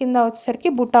 కింద వచ్చేసరికి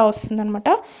బుట్టా వస్తుంది అనమాట.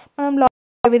 మనం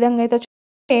లాకెట్ ఏ విధంగా అయితే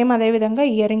సేమ్ అదే విధంగా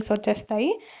ఇయర్ రింగ్స్ వచ్చేస్తాయి.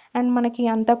 అండ్ మనకి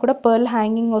అంతా కూడా పర్ల్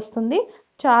హ్యాంగింగ్ వస్తుంది.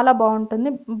 చాలా బాగుంటుంది.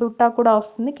 బుట్టా కూడా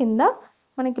వస్తుంది. కింద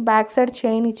మనకి బ్యాక్ సైడ్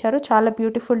చైన్ ఇచ్చారు. చాలా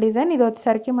బ్యూటిఫుల్ డిజైన్. ఇది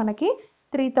వచ్చేసరికి మనకి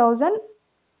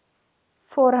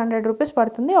 3400 రూపీస్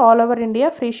పడుతుంది. All over India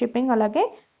free shipping. అలాగే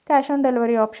క్యాష్ ఆన్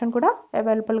డెలివరీ ఆప్షన్ కూడా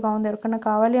అవైలబుల్గా ఉంది. ఎవరికైనా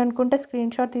కావాలి అనుకుంటే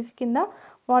స్క్రీన్ షాట్ తీసి కింద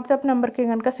వాట్సాప్ నెంబర్కి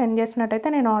కనుక సెండ్ చేసినట్టయితే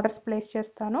నేను ఆర్డర్స్ ప్లేస్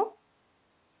చేస్తాను.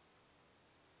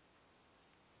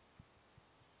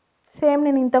 సేమ్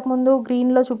నేను ఇంతకుముందు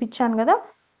గ్రీన్లో చూపించాను కదా,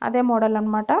 అదే మోడల్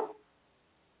అనమాట.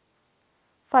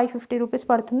 550 రూపీస్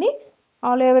పడుతుంది.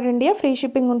 All over India free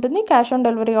shipping ఉంటుంది. క్యాష్ ఆన్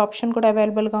డెలివరీ ఆప్షన్ కూడా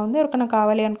అవైలబుల్గా ఉంది. ఎవరికైనా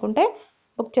కావాలి అనుకుంటే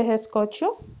బుక్ చేసేసుకోవచ్చు.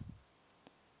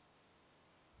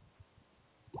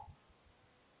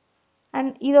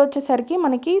 అండ్ ఇది వచ్చేసరికి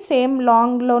మనకి సేమ్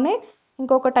లాంగ్లోనే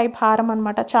ఇంకొక టైప్ హారం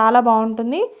అనమాట. చాలా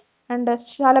బాగుంటుంది. అండ్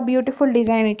చాలా బ్యూటిఫుల్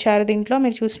డిజైన్ ఇచ్చారు దీంట్లో.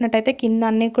 మీరు చూసినట్టయితే కింద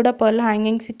అన్నీ కూడా పర్ల్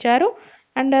హ్యాంగింగ్స్ ఇచ్చారు.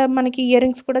 అండ్ మనకి ఇయర్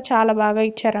రింగ్స్ కూడా చాలా బాగా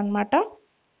ఇచ్చారనమాట.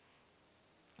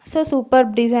 So super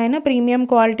design, premium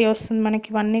quality వస్తుంది మనకి.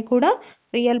 ఇవన్నీ కూడా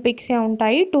రియల్ పిక్సే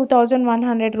ఉంటాయి.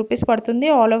 2100 రూపీస్ పడుతుంది.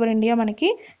 ఆల్ ఓవర్ ఇండియా మనకి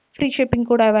ఫ్రీ షిప్పింగ్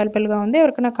కూడా అవైలబుల్గా ఉంది.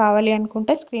 ఎవరికైనా కావాలి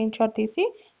అనుకుంటే స్క్రీన్ షాట్ తీసి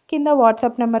కింద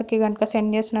వాట్సాప్ నెంబర్కి కనుక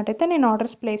సెండ్ చేసినట్టయితే నేను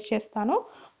ఆర్డర్స్ ప్లేస్ చేస్తాను.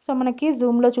 సో మనకి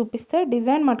జూమ్లో చూపిస్తే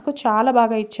డిజైన్ మటుకు చాలా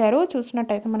బాగా ఇచ్చారు.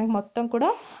 చూసినట్టయితే మనకి మొత్తం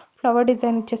కూడా ఫ్లవర్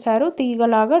డిజైన్ ఇచ్చేసారు.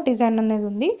 తీగలాగా డిజైన్ అనేది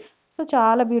ఉంది. సో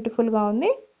చాలా బ్యూటిఫుల్గా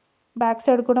ఉంది. బ్యాక్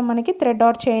సైడ్ కూడా మనకి థ్రెడ్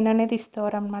ఆర్ చైన్ అనేది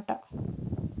ఇస్తారు అనమాట.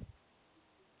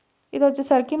 ఇది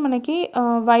వచ్చేసరికి మనకి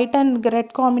వైట్ అండ్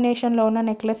రెడ్ కాంబినేషన్లో ఉన్న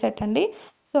నెక్లెస్ సెట్ అండి.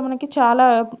 సో మనకి చాలా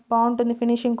బాగుంటుంది,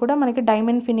 ఫినిషింగ్ కూడా మనకి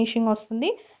డైమండ్ ఫినిషింగ్ వస్తుంది.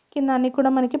 కింద అన్ని కూడా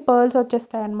మనకి పర్ల్స్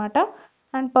వచ్చేస్తాయి అనమాట.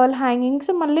 అండ్ పర్ల్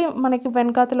హ్యాంగింగ్స్ మళ్ళీ మనకి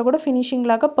వెనకాతలో కూడా ఫినిషింగ్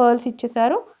లాగా పర్ల్స్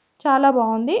ఇచ్చేసారు, చాలా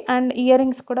బాగుంది. అండ్ ఇయర్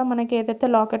రింగ్స్ కూడా మనకి ఏదైతే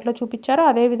లాకెట్లో చూపించారో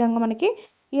అదే విధంగా మనకి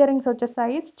ఇయర్ రింగ్స్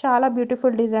వచ్చేస్తాయి. చాలా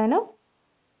బ్యూటిఫుల్ డిజైన్,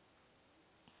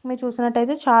 మీరు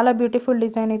చూసినట్టయితే చాలా బ్యూటిఫుల్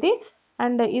డిజైన్ ఇది.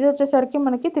 అండ్ ఇది వచ్చేసరికి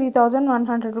మనకి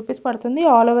 3100 రూపీస్ పడుతుంది,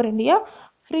 all over India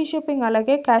free shipping.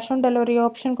 అలాగే క్యాష్ ఆన్ డెలివరీ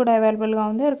ఆప్షన్ కూడా అవైలబుల్గా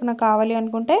ఉంది. ఎవరికైనా కావాలి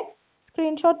అనుకుంటే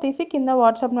స్క్రీన్ షాట్ తీసి కింద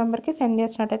వాట్సాప్ నెంబర్కి సెండ్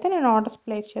చేసినట్టయితే నేను ఆర్డర్స్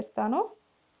ప్లేస్ చేస్తాను.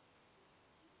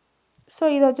 సో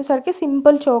ఇది వచ్చేసరికి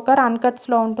సింపుల్ చోకర్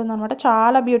అన్కట్స్లో ఉంటుంది అనమాట,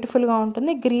 చాలా బ్యూటిఫుల్గా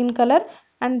ఉంటుంది. గ్రీన్ కలర్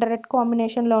అండ్ రెడ్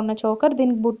కాంబినేషన్లో ఉన్న చోకర్,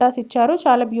 దీనికి బుట్టాస్ ఇచ్చారు,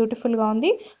 చాలా బ్యూటిఫుల్గా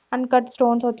ఉంది. అన్కట్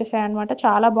స్టోన్స్ వచ్చేసాయి అనమాట,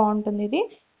 చాలా బాగుంటుంది ఇది.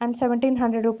 And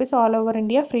 1700 rupees, all over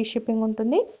India free shipping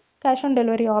ఉంటుంది. క్యాష్ ఆన్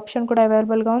డెలివరీ ఆప్షన్ కూడా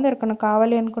అవైలబుల్గా ఉంది. ఎవరికైనా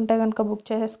కావాలి అనుకుంటే కనుక బుక్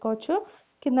చేసేసుకోవచ్చు.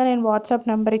 కింద నేను వాట్సాప్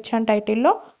నెంబర్ ఇచ్చాను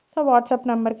టైటిల్లో. సో వాట్సాప్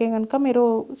నెంబర్కి కనుక మీరు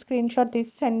స్క్రీన్ షాట్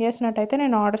తీసి సెండ్ చేసినట్టయితే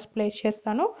నేను ఆర్డర్స్ ప్లేస్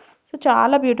చేస్తాను. సో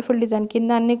చాలా బ్యూటిఫుల్ డిజైన్,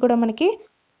 కింద అన్నీ కూడా మనకి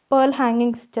పర్ల్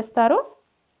హ్యాంగింగ్స్ చేస్తారు.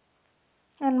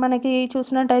 అండ్ మనకి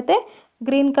చూసినట్టయితే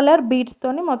గ్రీన్ కలర్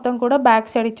బీడ్స్తోని మొత్తం కూడా బ్యాక్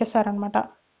సైడ్ ఇచ్చేసారనమాట,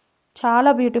 చాలా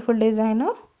బ్యూటిఫుల్ డిజైన్.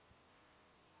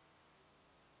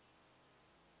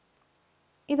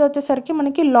 ఇది వచ్చేసరికి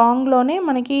మనకి లాంగ్లోనే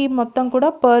మనకి మొత్తం కూడా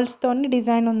పర్ల్స్తోని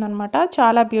డిజైన్ ఉందన్నమాట,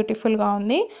 చాలా బ్యూటిఫుల్గా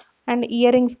ఉంది. అండ్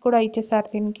ఇయర్ రింగ్స్ కూడా ఇచ్చేసారు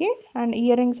దీనికి. అండ్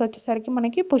ఇయర్ రింగ్స్ వచ్చేసరికి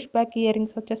మనకి పుష్ బ్యాక్ ఇయర్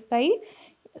రింగ్స్ వచ్చేస్తాయి.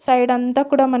 సైడ్ అంతా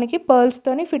కూడా మనకి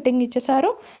పర్ల్స్తోని ఫిట్టింగ్ ఇచ్చేసారు.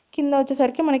 కింద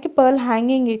వచ్చేసరికి మనకి పర్ల్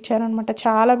హ్యాంగింగ్ ఇచ్చారనమాట,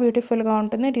 చాలా బ్యూటిఫుల్గా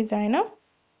ఉంటుంది డిజైన్.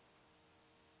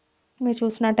 మీరు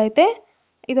చూసినట్టయితే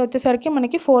ఇది వచ్చేసరికి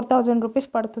మనకి 4000 రూపీస్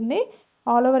పడుతుంది,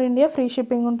 all over India free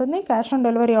shipping ఉంటుంది. క్యాష్ ఆన్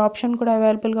డెలివరీ ఆప్షన్ కూడా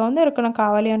అవైలబుల్గా ఉంది. ఎవరికైనా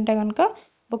కావాలి అంటే కనుక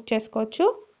బుక్ చేసుకోవచ్చు.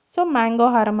 సో మ్యాంగో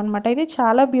హారం అనమాట, ఇది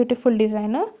చాలా beautiful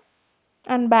design.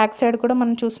 And back side కూడా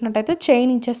మనం చూసినట్టయితే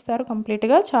చైన్ ఇచ్చేస్తారు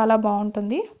కంప్లీట్గా, చాలా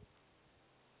బాగుంటుంది.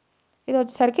 ఇది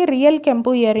వచ్చేసరికి రియల్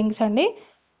కెంపు ఇయర్ రింగ్స్ అండి.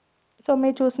 సో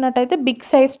మీరు చూసినట్టయితే బిగ్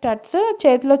సైజ్ స్టడ్స్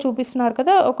చేతిలో చూపిస్తున్నారు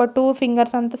కదా, ఒక 2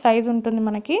 ఫింగర్స్ అంత సైజ్ ఉంటుంది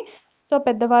మనకి. సో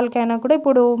పెద్దవాళ్ళకైనా కూడా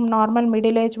ఇప్పుడు నార్మల్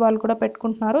మిడిల్ ఏజ్ వాళ్ళు కూడా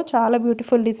పెట్టుకుంటున్నారు, చాలా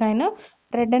beautiful design.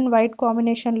 Red and white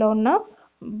కాంబినేషన్లో ఉన్న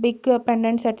బిగ్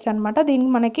పెండెంట్ సెట్స్ అనమాట.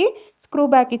 దీనికి మనకి స్క్రూ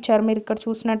బ్యాక్ ఇచ్చారు, మీరు ఇక్కడ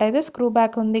చూసినట్టయితే స్క్రూ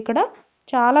బ్యాక్ ఉంది ఇక్కడ,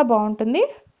 చాలా బాగుంటుంది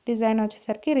డిజైన్.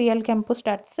 వచ్చేసరికి రియల్ కెంపు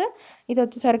స్టడ్స్, ఇది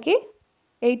వచ్చేసరికి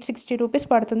 860 రూపీస్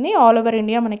పడుతుంది, ఆల్ ఓవర్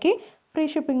ఇండియా మనకి ఫ్రీ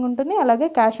షిప్పింగ్ ఉంటుంది. అలాగే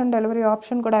క్యాష్ ఆన్ డెలివరీ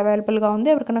ఆప్షన్ కూడా అవైలబుల్గా ఉంది.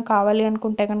 ఎవరికైనా కావాలి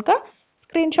అనుకుంటే కనుక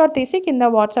స్క్రీన్ షాట్ తీసి కింద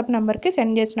వాట్సాప్ నెంబర్కి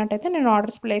సెండ్ చేసినట్టయితే నేను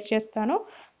ఆర్డర్స్ ప్లేస్ చేస్తాను.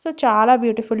 సో చాలా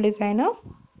బ్యూటిఫుల్ డిజైన్.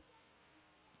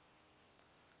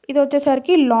 ఇది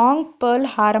వచ్చేసరికి లాంగ్ పర్ల్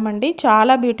హారం అండి,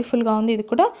 చాలా బ్యూటిఫుల్గా ఉంది. ఇది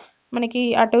కూడా మనకి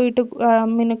అటు ఇటు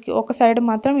మనకి ఒక సైడ్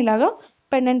మాత్రం ఇలాగా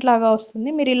పెండెంట్ లాగా వస్తుంది.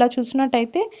 మీరు ఇలా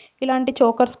చూసినట్టయితే ఇలాంటి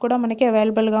చోకర్స్ కూడా మనకి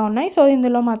అవైలబుల్గా ఉన్నాయి. సో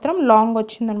ఇందులో మాత్రం లాంగ్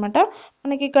వచ్చిందనమాట.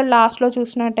 మనకి ఇక్కడ లాస్ట్లో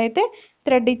చూసినట్టయితే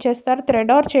థ్రెడ్ ఇచ్చేస్తారు,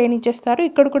 థ్రెడ్ ఆర్ చైన్ ఇచ్చేస్తారు.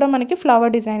 ఇక్కడ కూడా మనకి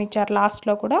ఫ్లవర్ డిజైన్ ఇచ్చారు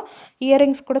లాస్ట్లో కూడా. ఇయర్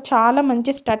రింగ్స్ కూడా చాలా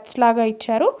మంచి స్టడ్స్ లాగా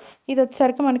ఇచ్చారు. ఇది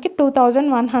వచ్చేసరికి మనకి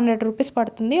 2100 రూపీస్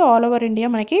పడుతుంది, ఆల్ ఓవర్ ఇండియా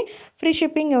మనకి ఫ్రీ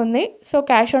షిప్పింగ్ ఉంది. So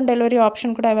cash on delivery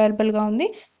option కూడా అవైలబుల్గా ఉంది.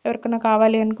 ఎవరికైనా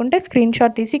కావాలి అనుకుంటే స్క్రీన్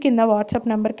షాట్ తీసి కింద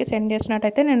వాట్సాప్ నెంబర్కి సెండ్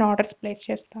చేసినట్టయితే నేను ఆర్డర్స్ ప్లేస్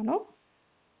చేస్తాను.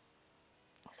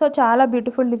 సో చాలా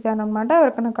బ్యూటిఫుల్ డిజైన్ అనమాట.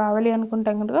 ఎవరికైనా కావాలి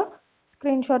అనుకుంటే కనుక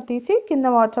స్క్రీన్ షాట్ తీసి కింద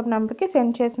వాట్సాప్ నెంబర్కి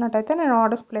సెండ్ చేసినట్టయితే నేను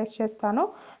ఆర్డర్స్ ప్లేస్ చేస్తాను.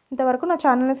 ఇంతవరకు నా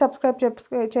ఛానల్ని సబ్స్క్రైబ్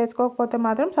చేసుకోకపోతే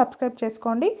మాత్రం సబ్స్క్రైబ్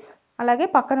చేసుకోండి. అలాగే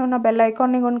పక్కన ఉన్న బెల్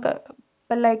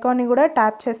ఐకాన్ని కూడా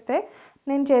ట్యాప్ చేస్తే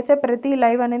నేను చేసే ప్రతి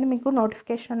లైవ్ అనేది మీకు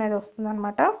నోటిఫికేషన్ అనేది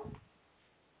వస్తుందన్నమాట.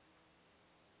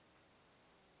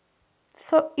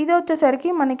 సో ఇది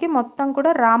వచ్చేసరికి మనకి మొత్తం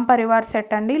కూడా రామ్ పరివార్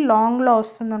సెట్ అండి, లాంగ్లో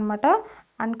వస్తుందన్నమాట.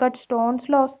 అన్కట్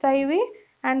స్టోన్స్లో వస్తాయి ఇవి.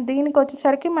 అండ్ దీనికి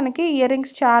వచ్చేసరికి మనకి ఇయర్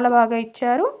రింగ్స్ చాలా బాగా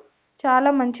ఇచ్చారు, చాలా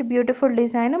మంచి బ్యూటిఫుల్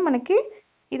డిజైన్. మనకి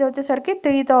ఇది వచ్చేసరికి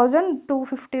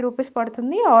 3250 రూపీస్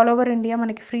పడుతుంది, ఆల్ ఓవర్ ఇండియా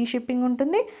మనకి ఫ్రీ షిప్పింగ్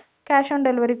ఉంటుంది. క్యాష్ ఆన్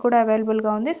డెలివరీ కూడా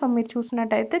అవైలబుల్గా ఉంది. సో మీరు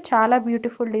చూసినట్టయితే చాలా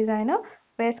బ్యూటిఫుల్ డిజైన్,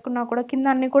 వేసుకున్నా కూడా కింద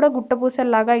అన్ని కూడా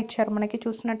గుట్టపూసల్లాగా ఇచ్చారు మనకి.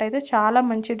 చూసినట్టయితే చాలా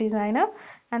మంచి డిజైన్.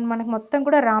 అండ్ మనకి మొత్తం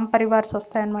కూడా రామ్ పరివార్స్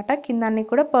వస్తాయన్నమాట, కింద అన్ని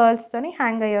కూడా పర్ల్స్తోని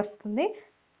హ్యాంగ్ అయ్యి వస్తుంది.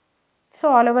 So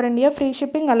all over India free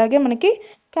shipping, అలాగే మనకి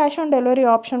క్యాష్ ఆన్ డెలివరీ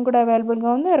ఆప్షన్ కూడా అవైలబుల్గా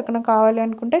ఉంది. ఎవరికైనా కావాలి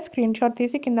అనుకుంటే స్క్రీన్ షాట్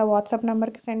తీసి కింద వాట్సాప్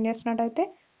నెంబర్కి సెండ్ చేసినట్టయితే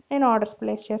నేను ఆర్డర్స్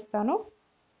ప్లేస్ చేస్తాను.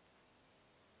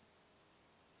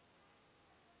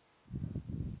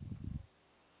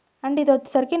 అండ్ ఇది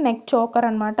వచ్చేసరికి నెక్ చోకర్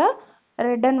అనమాట,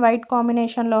 రెడ్ అండ్ వైట్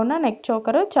కాంబినేషన్లో ఉన్న నెక్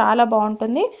చోకర్, చాలా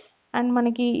బాగుంటుంది. అండ్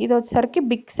మనకి ఇది వచ్చేసరికి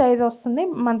బిగ్ సైజ్ వస్తుంది,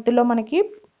 మధ్యలో మనకి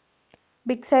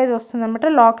బిగ్ సైజ్ వస్తుందన్నమాట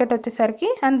లాకెట్ వచ్చేసరికి.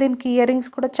 అండ్ దీనికి ఇయర్ రింగ్స్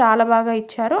కూడా చాలా బాగా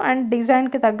ఇచ్చారు అండ్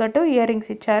డిజైన్కి తగ్గట్టు ఇయర్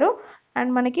రింగ్స్ ఇచ్చారు.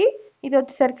 అండ్ మనకి ఇది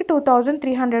వచ్చేసరికి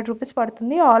 2300 రూపీస్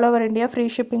పడుతుంది. All over India free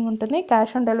shipping ఉంటుంది.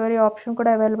 క్యాష్ ఆన్ డెలివరీ ఆప్షన్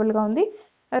కూడా అవైలబుల్గా ఉంది.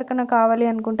 ఎవరికైనా కావాలి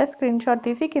అనుకుంటే స్క్రీన్ షాట్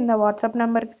తీసి కింద వాట్సాప్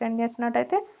నెంబర్కి సెండ్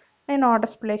చేసినట్టయితే నేను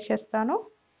ఆర్డర్స్ ప్లేస్ చేస్తాను.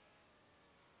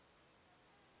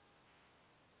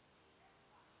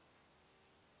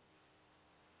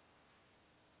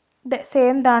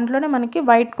 సేమ్ దాంట్లోనే మనకి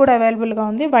వైట్ కూడా అవైలబుల్గా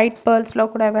ఉంది. వైట్ పర్ల్స్లో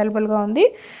కూడా అవైలబుల్గా ఉంది.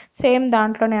 సేమ్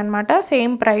దాంట్లోనే అనమాట.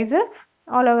 Same price,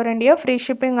 all over India free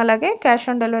shipping, అలాగే క్యాష్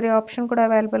ఆన్ డెలివరీ ఆప్షన్ కూడా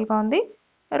అవైలబుల్గా ఉంది.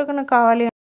 ఎవరికైనా కావాలి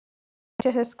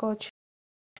చేసేసుకోవచ్చు.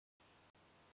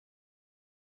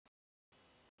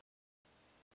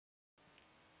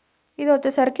 ఇది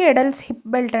వచ్చేసరికి ఎడల్స్ హిప్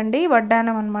బెల్ట్ అండి,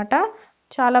 వడ్డానం అనమాట.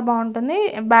 చాలా బాగుంటుంది.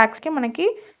 బ్యాగ్స్కి మనకి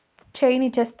చైన్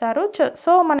ఇచ్చేస్తారు.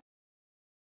 సో మన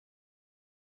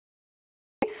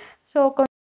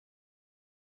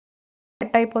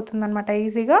సెట్ అయిపోతుంది అనమాట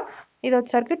ఈజీగా. ఇది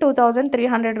వచ్చేసరికి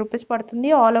 2300 రూపీస్ పడుతుంది.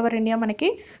 ఆల్ ఓవర్ ఇండియా మనకి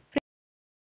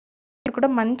కూడా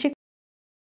మంచి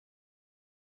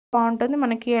బాగుంటుంది.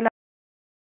 మనకి ఎలా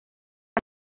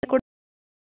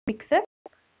పిక్స్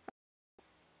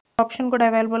ఆప్షన్ కూడా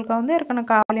అవైలబుల్గా ఉంది. ఎవరికైనా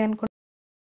కావాలి అనుకుంటే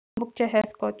బుక్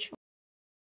చేసేసుకోవచ్చు.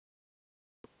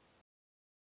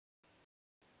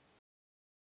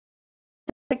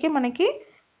 మనకి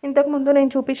ఇంతకుముందు నేను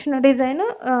చూపించిన డిజైన్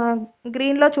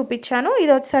గ్రీన్లో చూపించాను.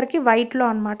 ఇది వచ్చేసరికి వైట్లో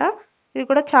అనమాట. ఇది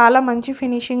కూడా చాలా మంచి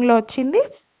ఫినిషింగ్లో వచ్చింది.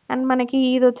 అండ్ మనకి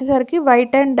ఇది వచ్చేసరికి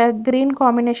వైట్ అండ్ గ్రీన్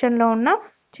కాంబినేషన్లో ఉన్న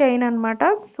చైన్ అనమాట.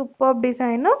 Super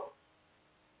design.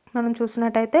 మనం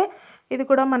చూసినట్టయితే ఇది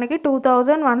కూడా మనకి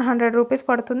 2100 రూపీస్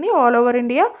పడుతుంది. All over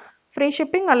India free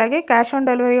shipping, అలాగే క్యాష్ ఆన్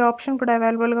డెలివరీ ఆప్షన్ కూడా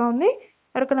అవైలబుల్గా ఉంది.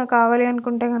 ఎవరికైనా కావాలి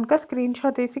అనుకుంటే కనుక స్క్రీన్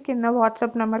షాట్ తీసి కింద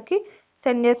వాట్సాప్ నెంబర్కి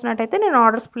సెండ్ చేసినట్టయితే నేను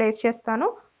ఆర్డర్స్ ప్లేస్ చేస్తాను.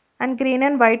 అండ్ గ్రీన్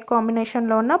అండ్ వైట్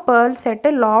కాంబినేషన్లో ఉన్న పర్ల్ సెట్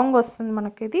లాంగ్ వస్తుంది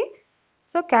మనకి ఇది.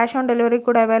 సో క్యాష్ ఆన్ డెలివరీ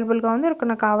కూడా అవైలబుల్గా ఉంది.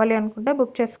 ఎవరికైనా కావాలి అనుకుంటే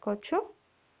బుక్ చేసుకోవచ్చు.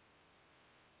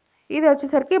 ఇది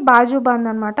వచ్చేసరికి బాజు బాంద్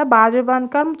అనమాట. బాజు బాంద్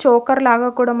కమ్ చోకర్ లాగా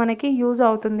కూడా మనకి యూజ్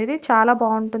అవుతుంది. ఇది చాలా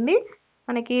బాగుంటుంది.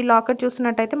 మనకి లాకెట్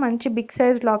చూసినట్టయితే మంచి బిగ్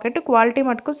సైజ్ లాకెట్. క్వాలిటీ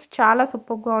మటుకు చాలా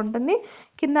సూపర్గా ఉంటుంది.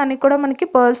 కింద అన్ని కూడా మనకి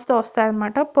పర్ల్స్తో వస్తాయి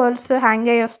అనమాట. పర్ల్స్ హ్యాంగ్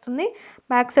అయ్యి వస్తుంది.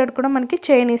 బ్యాక్ సైడ్ కూడా మనకి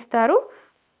చైన్ ఇస్తారు.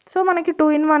 సో మనకి 2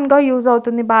 in 1గా యూజ్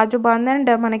అవుతుంది బాజు బాంద్.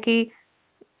 అండ్ మనకి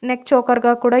నెక్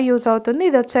చోకర్గా కూడా యూజ్ అవుతుంది.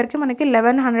 ఇది వచ్చేసరికి మనకి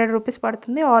 1100 రూపీస్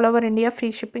పడుతుంది. All over India free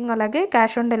shipping, అలాగే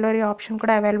క్యాష్ ఆన్ డెలివరీ ఆప్షన్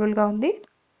కూడా అవైలబుల్గా ఉంది.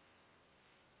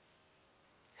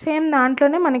 సేమ్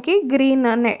దాంట్లోనే మనకి గ్రీన్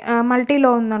మల్టీలో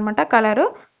ఉందన్నమాట. కలర్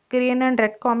గ్రీన్ అండ్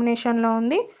రెడ్ కాంబినేషన్లో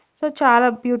ఉంది. సో చాలా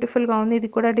బ్యూటిఫుల్గా ఉంది. ఇది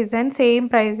కూడా డిజైన్ సేమ్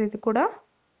ప్రైస్. ఇది కూడా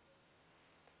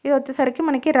ఇది వచ్చేసరికి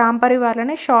మనకి రాంపరి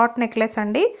వాళ్ళనే షార్ట్ నెక్లెస్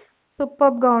అండి.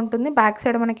 సూపర్గా ఉంటుంది. బ్యాక్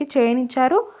సైడ్ మనకి చైన్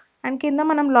ఇచ్చారు. అండ్ కింద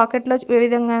మనం లాకెట్లో ఏ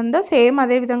విధంగా ఉందో సేమ్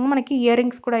అదే విధంగా మనకి ఇయర్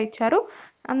రింగ్స్ కూడా ఇచ్చారు.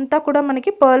 అంతా కూడా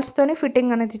మనకి పర్ల్స్తోని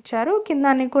ఫిట్టింగ్ అనేది ఇచ్చారు. కింద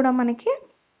అన్ని కూడా మనకి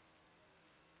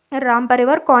రాంపరి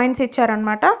వార్ కాయిన్స్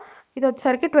ఇచ్చారనమాట. ఇది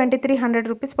వచ్చేసరికి 2300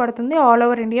 రూపీస్ పడుతుంది. All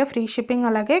over India free shipping,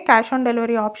 అలాగే క్యాష్ ఆన్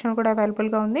డెలివరీ ఆప్షన్ కూడా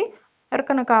అవైలబుల్గా ఉంది.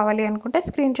 ఎవరికైనా కావాలి అనుకుంటే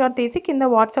స్క్రీన్ షాట్ తీసి కింద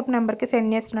వాట్సాప్ నెంబర్కి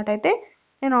సెండ్ చేసినట్టయితే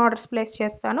నేను ఆర్డర్స్ ప్లేస్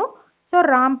చేస్తాను. సో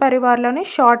రామ్ పరివార్లోని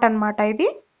షార్ట్ అనమాట. ఇది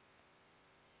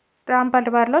రామ్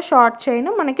పరివార్లో షార్ట్ చైన్,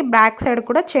 మనకి బ్యాక్ సైడ్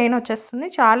కూడా చైన్ వచ్చేస్తుంది.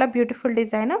 చాలా బ్యూటిఫుల్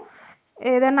డిజైన్.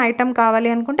 ఏదైనా ఐటమ్ కావాలి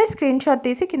అనుకుంటే స్క్రీన్ షాట్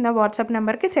తీసి కింద వాట్సాప్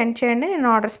నెంబర్కి సెండ్ చేయండి. నేను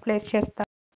ఆర్డర్స్ ప్లేస్ చేస్తాను.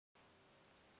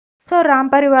 సో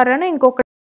రామ్ పరివార్లోనే ఇంకొక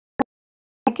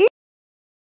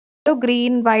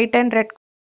green, white and red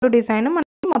design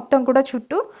మనకి మొత్తం కూడా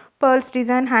చుట్టూ పర్ల్స్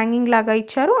డిజైన్ హ్యాంగింగ్ లాగా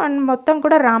ఇచ్చారు. అండ్ మొత్తం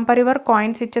కూడా రామ్ పరివార్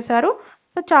కాయిన్స్ ఇచ్చేసారు.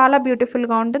 సో చాలా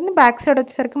బ్యూటిఫుల్గా ఉంటుంది. బ్యాక్ సైడ్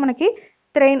వచ్చేసరికి మనకి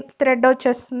థ్రెడ్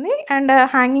వచ్చేస్తుంది అండ్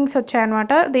హ్యాంగింగ్స్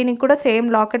వచ్చాయన్నమాట. దీనికి కూడా సేమ్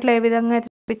లాకెట్లో ఏ విధంగా అయితే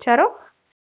చూపించారో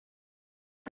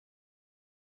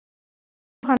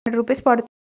 100 రూపీస్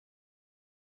పడుతుంది.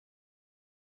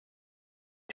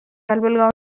 అవైలబుల్గా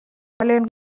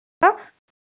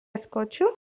చేసుకోవచ్చు.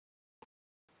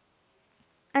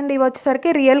 అండ్ ఇవి వచ్చేసరికి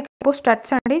రియల్ కెంపు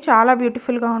స్టడ్స్ అండి. చాలా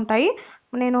బ్యూటిఫుల్గా ఉంటాయి.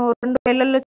 నేను 2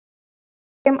 వేలల్లో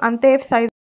అంతే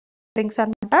సైజ్ రింగ్స్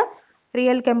అనమాట.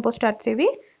 రియల్ కెంపు స్టడ్స్ ఇవి.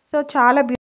 సో చాలా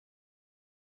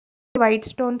వైట్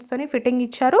స్టోన్స్ తోని ఫిట్టింగ్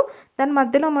ఇచ్చారు. దాని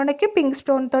మధ్యలో మనకి పింక్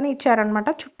స్టోన్ తోని ఇచ్చారనమాట.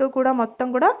 చుట్టూ కూడా మొత్తం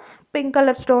కూడా పింక్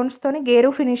కలర్ స్టోన్స్ తోని గేరు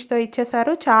ఫినిష్ తో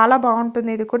ఇచ్చేసారు. చాలా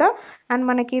బాగుంటుంది ఇది కూడా. అండ్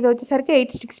మనకి ఇది వచ్చేసరికి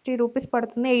 860 రూపీస్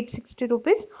పడుతుంది. 860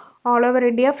 rupees. All over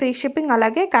India free shipping,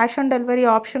 అలాగే క్యాష్ ఆన్ డెలివరీ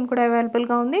ఆప్షన్ కూడా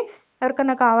అవైలబుల్గా ఉంది.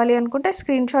 ఎవరికైనా కావాలి అనుకుంటే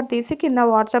స్క్రీన్ షాట్ తీసి కింద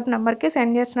వాట్సాప్ నెంబర్కి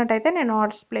సెండ్ చేసినట్టయితే నేను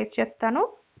ఆర్డర్స్ ప్లేస్ చేస్తాను.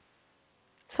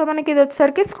 సో మనకి ఇది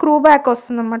వచ్చేసరికి స్క్రూ బ్యాక్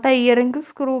వస్తుంది అనమాట. ఇయర్ రింగ్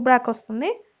స్క్రూ బ్యాక్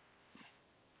వస్తుంది.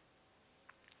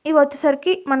 ఇవి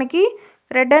వచ్చేసరికి మనకి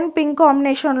రెడ్ అండ్ పింక్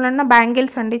కాంబినేషన్లో ఉన్న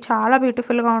బ్యాంగిల్స్ అండి. చాలా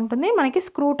బ్యూటిఫుల్గా ఉంటుంది. మనకి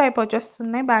స్క్రూ టైప్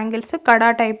వచ్చేస్తున్నాయి బ్యాంగిల్స్, కడా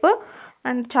టైప్.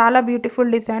 అండ్ చాలా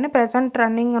బ్యూటిఫుల్ డిజైన్, ప్రెసెంట్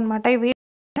రన్నింగ్ అనమాట ఇవి.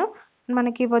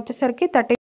 మనకి ఇవి వచ్చేసరికి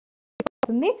 30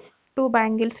 ఉంది. 2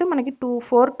 బ్యాంగిల్స్ మనకి 2,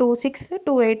 4, 2, 6,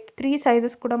 2, 8 3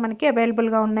 సైజెస్ కూడా మనకి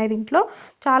అవైలబుల్గా ఉన్నాయి దీంట్లో.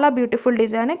 చాలా beautiful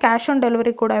design. Cash on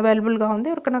delivery కూడా అవైలబుల్గా ఉంది.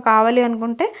 ఎవరికైనా కావాలి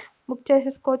అనుకుంటే బుక్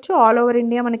చేసేసుకోవచ్చు. ఆల్ ఓవర్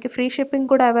ఇండియా మనకి ఫ్రీ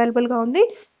షిప్పింగ్ కూడా అవైలబుల్గా ఉంది.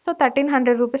 సో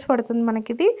 1300 రూపీస్ పడుతుంది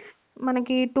మనకి ఇది.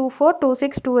 మనకి 2, 4, 2,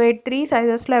 6, 2, 8 3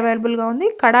 సైజెస్లో అవైలబుల్గా ఉంది.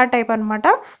 కడా టైప్ అనమాట.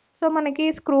 సో మనకి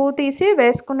స్క్రూ తీసి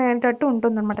వేసుకునేటట్టు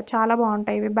ఉంటుందన్నమాట. చాలా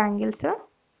బాగుంటాయి ఇవి బ్యాంగిల్స్.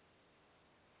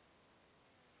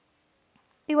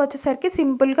 ఇవి వచ్చేసరికి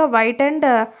సింపుల్గా వైట్ అండ్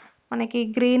మనకి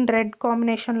గ్రీన్ రెడ్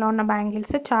కాంబినేషన్లో ఉన్న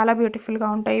బ్యాంగిల్స్. చాలా బ్యూటిఫుల్గా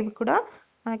ఉంటాయి ఇవి కూడా.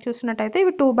 మనకి చూసినట్టయితే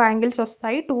ఇవి 2 బ్యాంగిల్స్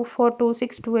వస్తాయి. 2, 4, 2,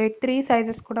 6, 2, 8 3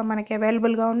 సైజెస్ కూడా మనకి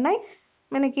అవైలబుల్గా ఉన్నాయి.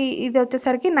 మనకి ఇది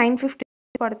వచ్చేసరికి 950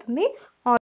 పడుతుంది.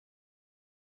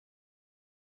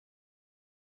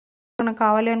 మనకు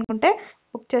కావాలి అనుకుంటే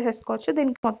బుక్ చేసేసుకోవచ్చు.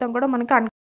 దీనికి మొత్తం కూడా మనకి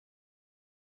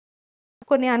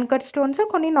కొన్ని అన్కట్ స్టోన్స్,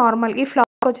 కొన్ని నార్మల్. ఈ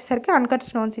ఫ్లవర్ వచ్చేసరికి అన్కట్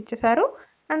స్టోన్స్ ఇచ్చేసారు.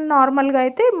 అండ్ నార్మల్గా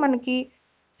అయితే మనకి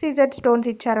సీజెడ్ స్టోన్స్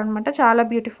ఇచ్చారనమాట. చాలా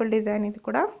బ్యూటిఫుల్ డిజైన్ ఇది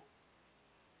కూడా.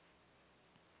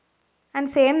 అండ్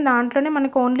సేమ్ దాంట్లోనే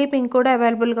మనకు ఓన్లీ పింక్ కూడా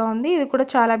అవైలబుల్గా ఉంది. ఇది కూడా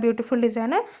చాలా beautiful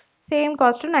design. Same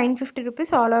cost 950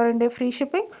 rupees, all over India free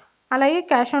shipping. అలాగే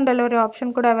క్యాష్ ఆన్ డెలివరీ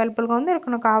ఆప్షన్ కూడా అవైలబుల్గా ఉంది.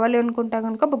 ఎవరికైనా కావాలి అనుకుంటే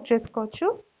కనుక బుక్ చేసుకోవచ్చు.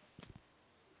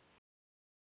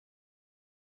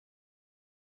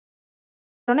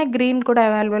 గ్రీన్ కూడా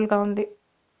అవైలబుల్గా ఉంది.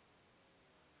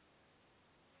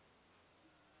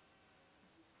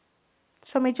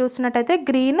 సో మీరు చూసినట్టయితే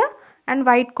గ్రీన్ అండ్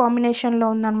వైట్ కాంబినేషన్లో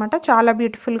ఉందన్నమాట. చాలా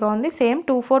బ్యూటిఫుల్గా ఉంది. సేమ్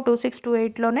 2, 4, 2, 6, 2,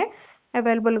 8లోనే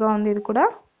అవైలబుల్గా ఉంది ఇది కూడా.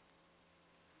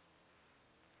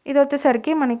 ఇది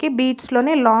వచ్చేసరికి మనకి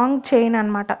బీట్స్లోనే లాంగ్ చైన్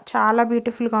అనమాట. చాలా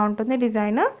బ్యూటిఫుల్గా ఉంటుంది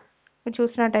డిజైన్. మీరు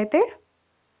చూసినట్టయితే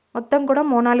మొత్తం కూడా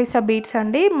మోనాలిసా బీట్స్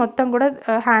అండి. మొత్తం కూడా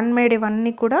హ్యాండ్ మేడ్.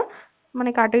 ఇవన్నీ కూడా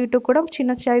మనకి అటు ఇటు కూడా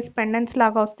చిన్న సైజ్ పెండెంట్స్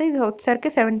లాగా వస్తాయి. ఇది వచ్చేసరికి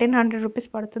 1700 రూపీస్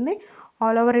పడుతుంది.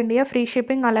 All over India free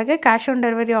shipping. అలాగే క్యాష్ ఆన్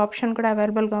డెలివరీ ఆప్షన్ కూడా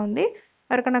అవైలబుల్గా ఉంది.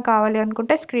 ఎవరికైనా కావాలి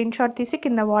అనుకుంటే స్క్రీన్ షాట్ తీసి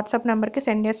కింద వాట్సాప్ నెంబర్కి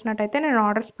సెండ్ చేసినట్టయితే నేను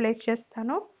ఆర్డర్స్ ప్లేస్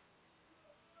చేస్తాను.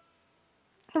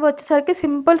 ఇవి వచ్చేసరికి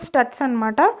సింపుల్ స్టడ్స్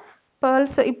అనమాట.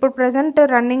 పర్ల్స్ ఇప్పుడు ప్రజెంట్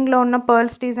రన్నింగ్లో ఉన్న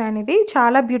పర్ల్స్ డిజైన్ ఇది.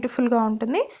 చాలా బ్యూటిఫుల్గా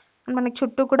ఉంటుంది. మనకి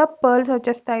చుట్టూ కూడా పర్ల్స్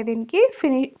వచ్చేస్తాయి. దీనికి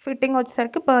ఫిట్టింగ్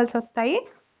వచ్చేసరికి పర్ల్స్ వస్తాయి.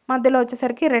 మధ్యలో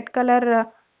వచ్చేసరికి రెడ్ కలర్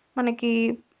మనకి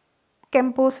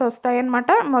కెంపూస్ వస్తాయి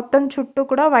అనమాట. మొత్తం చుట్టూ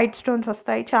కూడా వైట్ స్టోన్స్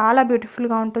వస్తాయి. చాలా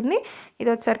బ్యూటిఫుల్గా ఉంటుంది. ఇది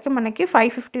వచ్చేసరికి మనకి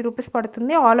 550 రూపీస్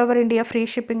పడుతుంది. All over India free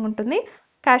shipping ఉంటుంది.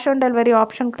 క్యాష్ ఆన్ డెలివరీ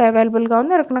ఆప్షన్ కూడా అవైలబుల్గా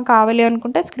ఉంది. ఎవరికైనా కావాలి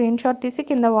అనుకుంటే స్క్రీన్ షాట్ తీసి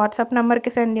కింద వాట్సాప్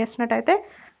నెంబర్కి సెండ్ చేసినట్టయితే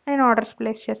నేను ఆర్డర్స్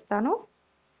ప్లేస్ చేస్తాను.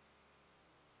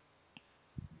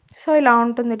 సో ఇలా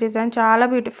ఉంటుంది డిజైన్. చాలా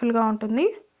బ్యూటిఫుల్గా ఉంటుంది.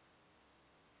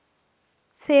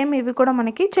 సేమ్ ఇవి కూడా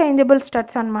మనకి చేంజబుల్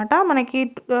స్టడ్స్ అనమాట. మనకి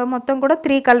మొత్తం కూడా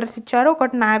 3 కలర్స్ ఇచ్చారు.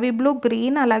 ఒకటి నావీ బ్లూ,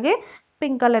 గ్రీన్, అలాగే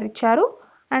పింక్ కలర్ ఇచ్చారు.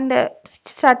 అండ్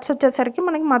స్టడ్స్ వచ్చేసరికి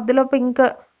మనకి మధ్యలో పింక్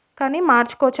కానీ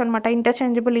మార్చుకోవచ్చు అనమాట.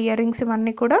 ఇంటర్చేంజబుల్ ఇయర్ రింగ్స్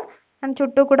ఇవన్నీ కూడా. అండ్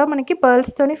చుట్టూ కూడా మనకి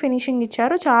పర్ల్స్తోని ఫినిషింగ్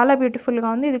ఇచ్చారు. చాలా బ్యూటిఫుల్గా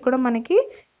ఉంది. ఇది కూడా మనకి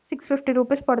 650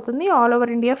 రూపీస్ పడుతుంది. All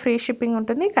over India free shipping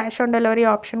ఉంటుంది. క్యాష్ ఆన్ డెలివరీ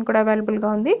ఆప్షన్ కూడా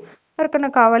అవైలబుల్గా ఉంది. ఎవరికైనా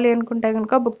కావాలి అనుకుంటే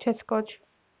కనుక బుక్ చేసుకోవచ్చు.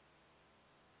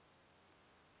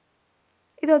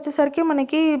 ఇది వచ్చేసరికి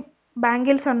మనకి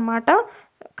బ్యాంగిల్స్ అనమాట.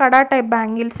 కడా type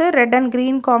bangles, red and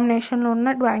green కాంబినేషన్లో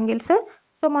ఉన్న బ్యాంగిల్స్.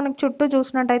 సో మనకి చుట్టూ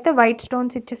చూసినట్టయితే వైట్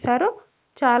స్టోన్స్ ఇచ్చేసారు.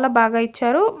 చాలా బాగా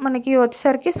ఇచ్చారు. మనకి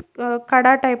వచ్చేసరికి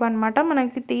కడా టైప్ అనమాట.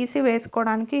 మనకి తీసి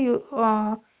వేసుకోవడానికి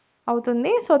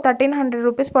అవుతుంది. సో 1300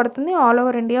 రూపీస్ పడుతుంది. All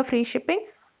over India free shipping.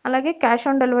 అలాగే క్యాష్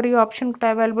ఆన్ డెలివరీ ఆప్షన్ కూడా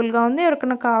అవైలబుల్గా ఉంది.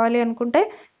 ఎవరికైనా కావాలి అనుకుంటే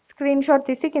స్క్రీన్ షాట్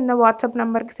తీసి కింద వాట్సాప్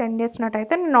నెంబర్కి సెండ్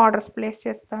చేసినట్టయితే నేను ఆర్డర్స్ ప్లేస్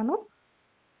చేస్తాను.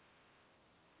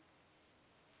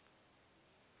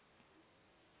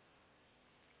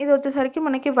 ఇది వచ్చేసరికి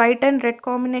మనకి వైట్ అండ్ రెడ్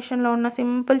కాంబినేషన్లో ఉన్న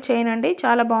సింపుల్ చైన్ అండి.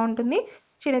 చాలా బాగుంటుంది.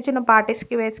 చిన్న చిన్న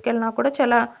పార్టీస్కి వేసుకెళ్ళినా కూడా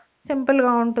చాలా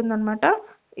సింపుల్గా ఉంటుందన్నమాట.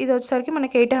 ఇది వచ్చేసరికి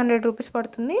మనకి 800 రూపీస్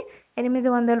పడుతుంది.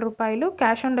 800 రూపాయలు.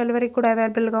 క్యాష్ ఆన్ డెలివరీ కూడా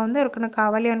అవైలబుల్గా ఉంది. ఎవరికైనా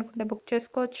కావాలి అనుకుంటే బుక్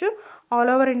చేసుకోవచ్చు.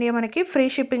 ఆల్ ఓవర్ ఇండియా మనకి ఫ్రీ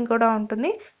షిప్పింగ్ కూడా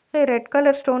ఉంటుంది. సో ఈ రెడ్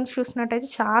కలర్ స్టోన్స్ చూసినట్టయితే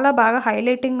చాలా బాగా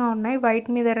హైలైటింగ్గా ఉన్నాయి. వైట్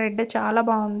మీద రెడ్ చాలా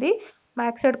బాగుంది.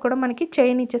 బ్యాక్ సైడ్ కూడా మనకి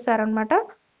చైన్ ఇచ్చేసారనమాట.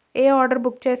 ఏ ఆర్డర్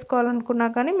బుక్ చేసుకోవాలనుకున్నా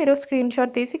కానీ మీరు స్క్రీన్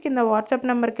షాట్ తీసి కింద వాట్సాప్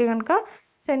నెంబర్కి కనుక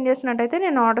సెండ్ చేసినట్టయితే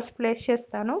నేను ఆర్డర్స్ ప్లేస్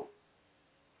చేస్తాను.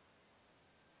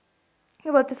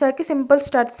 ఇవి వచ్చేసరికి సింపుల్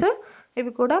స్టడ్స్.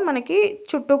 ఇవి కూడా మనకి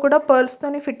చుట్టూ కూడా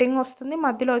పర్ల్స్తోని ఫిట్టింగ్ వస్తుంది.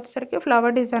 మధ్యలో వచ్చేసరికి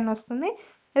ఫ్లవర్ డిజైన్ వస్తుంది.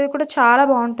 ఇది కూడా చాలా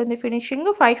బాగుంటుంది. ఫినిషింగ్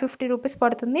 550 రూపీస్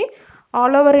పడుతుంది.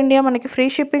 ఆల్ ఓవర్ ఇండియా మనకి ఫ్రీ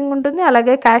షిప్పింగ్ ఉంటుంది.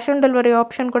 అలాగే క్యాష్ ఆన్ డెలివరీ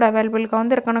ఆప్షన్ కూడా అవైలబుల్గా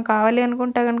ఉంది. ఎవరికైనా కావాలి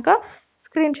అనుకుంటే కనుక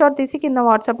స్క్రీన్ షాట్ తీసి కింద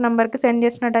వాట్సాప్ నెంబర్కి సెండ్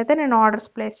చేసినట్టయితే నేను ఆర్డర్స్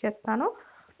ప్లేస్ చేస్తాను.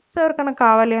 సో ఎవరికైనా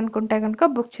కావాలి అనుకుంటే కనుక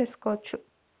బుక్ చేసుకోవచ్చు.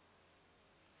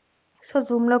 సో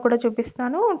జూమ్లో కూడా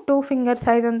చూపిస్తాను. 2 ఫింగర్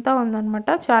సైజ్ అంతా ఉందన్నమాట.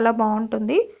 చాలా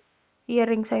బాగుంటుంది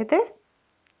ఇయర్ రింగ్స్ అయితే.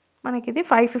 మనకి ఇది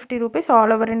 550 rupees,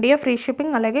 all over India free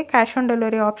shipping, అలాగే క్యాష్ ఆన్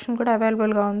డెలివరీ ఆప్షన్ కూడా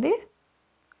అవైలబుల్గా ఉంది.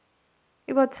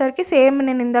 ఇవి వచ్చేసరికి సేమ్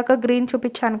నేను ఇందాక గ్రీన్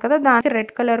చూపించాను కదా, దానికి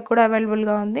రెడ్ కలర్ కూడా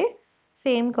అవైలబుల్గా ఉంది.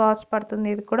 సేమ్ కాస్ట్ పడుతుంది.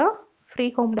 ఇది కూడా ఫ్రీ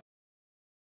హోమ్.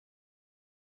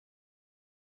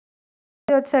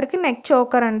 ఇది వచ్చేసరికి నెక్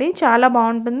చోకర్ అండి, చాలా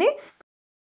బాగుంటుంది.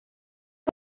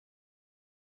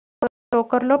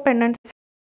 చోకర్లో పెండెంట్స్.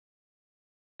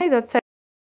 ఇది వచ్చేసరికి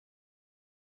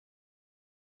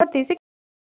తీసి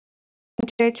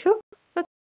చేయొచ్చు.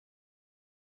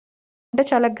 అంటే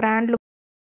చాలా గ్రాండ్ లుక్.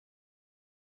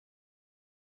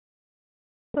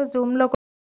 సో జూమ్లో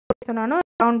చూపిస్తున్నాను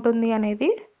ఎలా ఉంటుంది అనేది.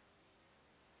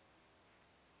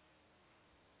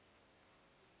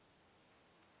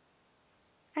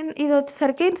 అండ్ ఇది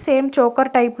వచ్చేసరికి సేమ్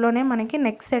చోకర్ టైప్లోనే మనకి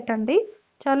నెక్ సెట్ అండి.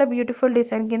 చాలా బ్యూటిఫుల్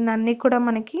డిజైన్. కింద అన్నీ కూడా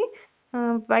మనకి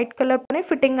వైట్ కలర్లోనే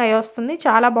ఫిట్టింగ్ అయ్యి వస్తుంది.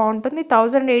 చాలా బాగుంటుంది.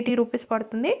 1080 రూపీస్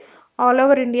పడుతుంది. All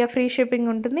over India free shipping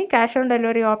ఉంటుంది. క్యాష్ ఆన్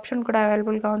డెలివరీ ఆప్షన్ కూడా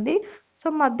అవైలబుల్గా ఉంది. సో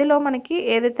మధ్యలో మనకి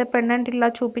ఏదైతే పెండెంట్ ఇలా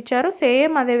చూపించారో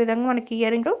సేమ్ అదే విధంగా మనకి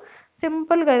ఇయర్ రింగ్స్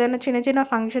సింపుల్గా ఏదైనా చిన్న చిన్న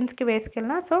ఫంక్షన్స్కి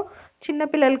వేసుకెళ్ళినా సో చిన్న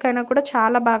పిల్లలకైనా కూడా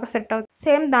చాలా బాగా సెట్ అవుతుంది.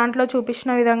 సేమ్ దాంట్లో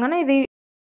చూపించిన విధంగానే ఇది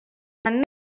అన్నీ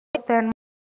వస్తాయి.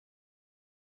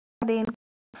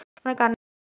 మనకి అన్ని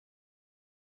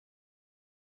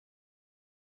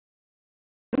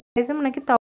మనకి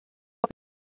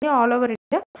ఆల్ ఓవర్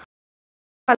ఇండియా,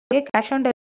 అలాగే క్యాష్ ఆన్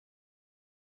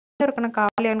డెలివరీ ఎవరికైనా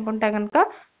కావాలి అనుకుంటే కనుక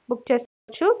బుక్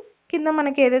చేసుకోవచ్చు. కింద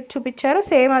మనకి ఏదైతే చూపించారో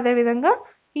సేమ్ అదే విధంగా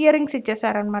ఇయర్ రింగ్స్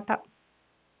ఇచ్చేసారనమాట.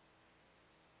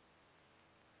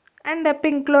 అండ్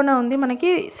పింక్లోనే ఉంది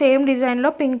మనకి, సేమ్ డిజైన్లో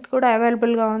పింక్ కూడా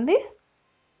అవైలబుల్గా ఉంది.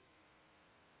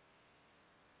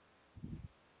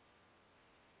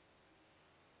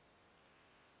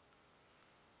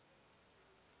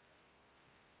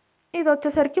 ఇది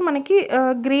వచ్చేసరికి మనకి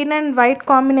గ్రీన్ అండ్ వైట్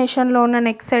కాంబినేషన్లో ఉన్న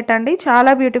నెక్ సెట్ అండి.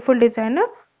 చాలా బ్యూటిఫుల్ డిజైన్.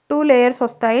 2 లేయర్స్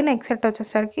వస్తాయి నెక్ సెట్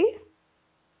వచ్చేసరికి.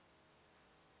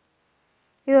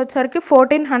 ఇది వచ్చేసరికి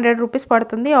 1400 రూపీస్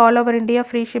పడుతుంది. All over India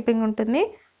free shipping ఉంటుంది.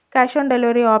 క్యాష్ ఆన్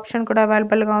డెలివరీ ఆప్షన్ కూడా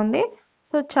అవైలబుల్గా ఉంది.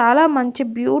 సో చాలా మంచి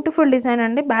బ్యూటిఫుల్ డిజైన్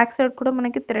అండి. బ్యాక్ సైడ్ కూడా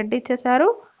మనకి థ్రెడ్ ఇచ్చేసారు.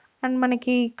 అండ్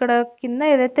మనకి ఇక్కడ కింద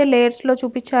ఏదైతే లేయర్స్లో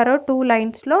చూపించారో 2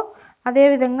 లైన్స్లో అదే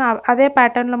విధంగా అదే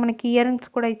ప్యాటర్న్లో మనకి ఇయర్ రింగ్స్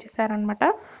కూడా ఇచ్చేసారనమాట.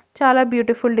 చాలా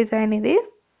బ్యూటిఫుల్ డిజైన్ ఇది.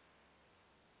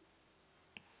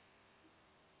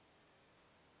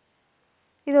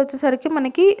 ఇది వచ్చేసరికి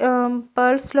మనకి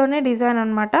పర్ల్స్లోనే డిజైన్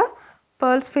అనమాట.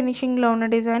 పర్ల్స్ ఫినిషింగ్లో ఉన్న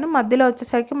డిజైన్. మధ్యలో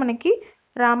వచ్చేసరికి మనకి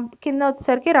కింద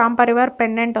వచ్చేసరికి రామ్ పరివార్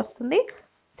పెండెంట్ వస్తుంది.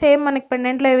 సేమ్ మనకి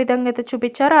పెండెంట్లో ఏ విధంగా అయితే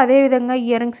చూపించారో అదే విధంగా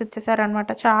ఇయర్ రింగ్స్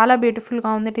ఇచ్చేసారనమాట. చాలా బ్యూటిఫుల్గా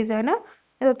ఉంది డిజైన్.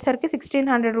 ఇది వచ్చేసరికి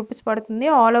 1600 రూపీస్ పడుతుంది.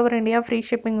 All over India free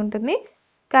shipping ఉంటుంది.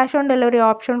 క్యాష్ ఆన్ డెలివరీ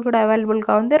ఆప్షన్ కూడా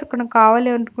అవైలబుల్గా ఉంది. ఇక్కడ కావాలి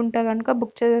అనుకుంటే కనుక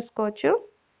బుక్ చేసుకోవచ్చు.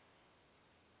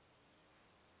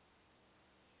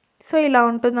 సో ఇలా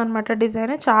ఉంటుంది అనమాట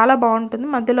డిజైన్. చాలా బాగుంటుంది.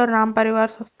 మధ్యలో రామ్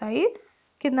పరివార్స్ వస్తాయి.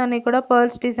 కింద అన్ని కూడా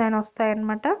పర్ల్స్ డిజైన్ వస్తాయి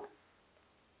అనమాట.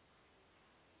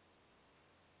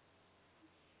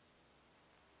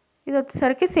 ఇది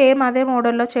వచ్చేసరికి సేమ్ అదే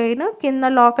మోడల్లో చైన్. కింద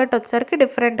లాకెట్ వచ్చేసరికి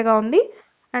డిఫరెంట్గా ఉంది.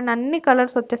 అండ్ అన్ని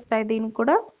కలర్స్ వచ్చేస్తాయి. దీనికి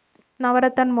కూడా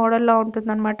నవరత్న మోడల్లో ఉంటుంది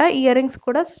అనమాట. ఇయర్ రింగ్స్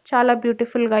కూడా చాలా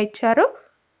బ్యూటిఫుల్గా ఇచ్చారు.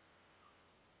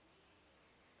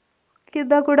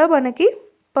 కింద కూడా మనకి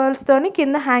పర్ల్స్తోని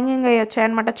కింద హ్యాంగింగ్ అయ్యి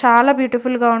వచ్చాయన్నమాట. చాలా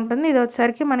బ్యూటిఫుల్గా ఉంటుంది. ఇది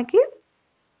వచ్చేసరికి మనకి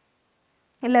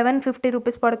 1150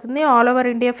 రూపీస్ పడుతుంది. All over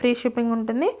India free shipping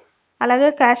ఉంటుంది. అలాగే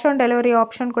క్యాష్ ఆన్ డెలివరీ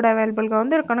ఆప్షన్ కూడా అవైలబుల్గా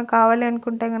ఉంది. కనుక కావాలి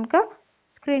అనుకుంటే కనుక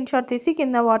స్క్రీన్ షాట్ తీసి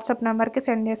కింద వాట్సాప్ నెంబర్కి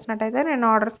సెండ్ చేసినట్టయితే నేను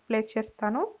ఆర్డర్స్ ప్లేస్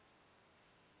చేస్తాను.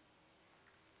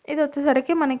 ఇది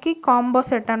వచ్చేసరికి మనకి కాంబో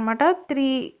సెట్ అనమాట.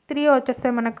 త్రీ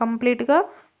వచ్చేస్తాయి మనకు కంప్లీట్గా.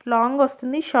 లాంగ్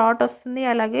వస్తుంది, షార్ట్ వస్తుంది,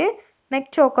 అలాగే నెక్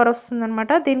చోకర్ వస్తుంది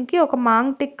అనమాట. దీనికి ఒక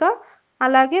మాంగ్ టిక్క,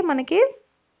 అలాగే మనకి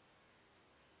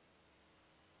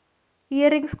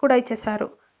ఇయర్ రింగ్స్ కూడా ఇచ్చేసారు.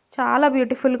 చాలా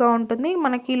బ్యూటిఫుల్గా ఉంటుంది.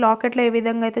 మనకి లాకెట్లో ఏ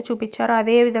విధంగా అయితే చూపించారో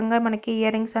అదే విధంగా మనకి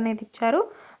ఇయర్ రింగ్స్ అనేది ఇచ్చారు.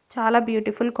 చాలా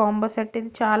బ్యూటిఫుల్ కాంబో సెట్. ఇది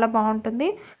చాలా బాగుంటుంది.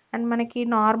 అండ్ మనకి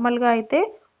నార్మల్గా అయితే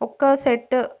ఒక్క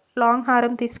సెట్ లాంగ్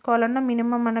హారం తీసుకోవాలన్నా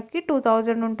మినిమం మనకి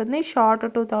 2000 ఉంటుంది. షార్ట్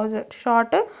 2000,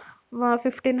 షార్ట్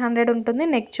 1500 ఉంటుంది.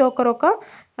 నెక్ చోకర్ ఒక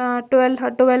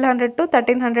 1200 to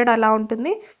 1300 అలా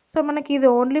ఉంటుంది. సో మనకి ఇది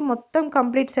ఓన్లీ మొత్తం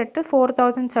కంప్లీట్ సెట్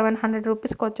 4700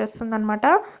 రూపీస్కి వచ్చేస్తుంది అనమాట.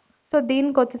 సో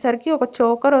దీనికి వచ్చేసరికి ఒక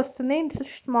చోకర్ వస్తుంది,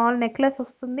 స్మాల్ నెక్లెస్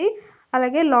వస్తుంది,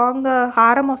 అలాగే లాంగ్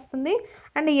హారం వస్తుంది,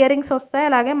 అండ్ ఇయర్ రింగ్స్ వస్తాయి,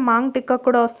 అలాగే మాంగ్ టిక్క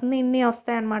కూడా వస్తుంది. ఇన్ని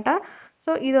వస్తాయి అనమాట.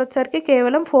 సో ఇది వచ్చరికి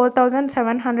కేవలం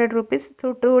 4700 రూపీస్.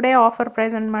 2 డే ఆఫర్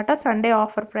ప్రైస్ అనమాట, Sunday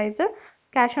offer price.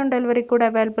 Cash on delivery కూడా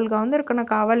అవైలబుల్గా ఉంది. ఎవరికైనా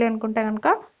కావాలి అనుకుంటే కనుక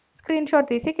స్క్రీన్ షాట్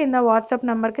తీసి కింద వాట్సాప్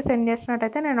నెంబర్కి సెండ్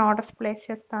చేసినట్టయితే నేను ఆర్డర్స్ ప్లేస్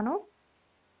చేస్తాను.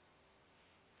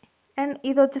 అండ్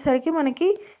ఇది వచ్చేసరికి మనకి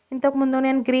ఇంతకుముందు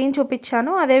నేను గ్రీన్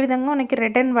చూపించాను, అదేవిధంగా మనకి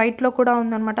రెడ్ అండ్ వైట్లో కూడా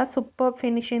ఉందన్నమాట. సూపర్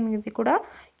ఫినిషింగ్ ఇది కూడా.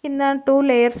 కింద 2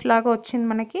 లేయర్స్ లాగా వచ్చింది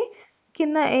మనకి.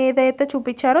 కింద ఏదైతే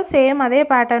చూపించారో సేమ్ అదే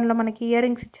ప్యాటర్న్లో మనకి ఇయర్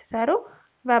రింగ్స్ ఇచ్చేసారు.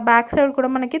 బ్యాక్ సైడ్ కూడా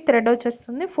మనకి థ్రెడ్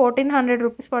వచ్చేస్తుంది. 1400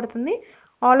 రూపీస్ పడుతుంది.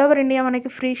 ఆల్ ఓవర్ ఇండియా మనకి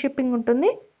ఫ్రీ షిప్పింగ్ ఉంటుంది.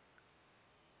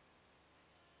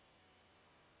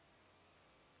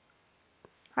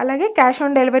 అలాగే క్యాష్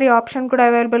ఆన్ డెలివరీ ఆప్షన్ కూడా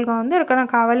అవైలబుల్గా ఉంది. ఎవరికైనా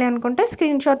కావాలి అనుకుంటే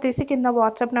స్క్రీన్ షాట్ తీసి కింద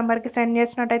వాట్సాప్ నెంబర్కి సెండ్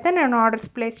చేసినట్టయితే నేను ఆర్డర్స్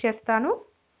ప్లేస్ చేస్తాను.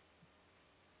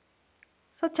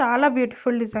 సో చాలా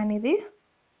బ్యూటిఫుల్ డిజైన్ ఇది.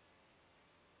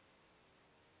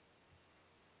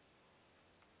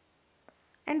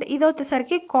 అండ్ ఇది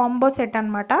వచ్చేసరికి కాంబో సెట్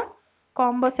అనమాట.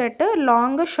 కాంబో సెట్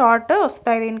లాంగ్ షార్ట్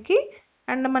వస్తాయి దీనికి.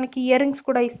 అండ్ మనకి ఇయర్ రింగ్స్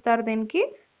కూడా ఇస్తారు దీనికి.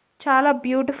 చాలా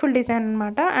బ్యూటిఫుల్ డిజైన్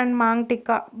అనమాట. అండ్ మాంగ్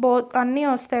టిక్కా బోత్ అన్నీ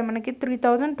వస్తాయి మనకి.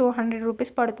 3200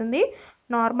 రూపీస్ పడుతుంది.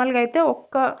 నార్మల్గా అయితే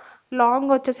ఒక్క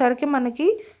లాంగ్ వచ్చేసరికి మనకి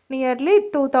నియర్లీ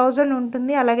 2000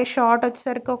 ఉంటుంది. అలాగే షార్ట్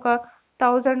వచ్చేసరికి ఒక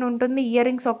 1000 ఉంటుంది. ఇయర్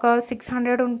రింగ్స్ ఒక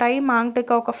 600 ఉంటాయి. మాంగ్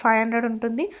టిక్కా ఒక 500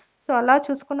 ఉంటుంది. సో అలా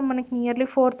చూసుకున్న మనకి నియర్లీ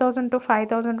 4000 to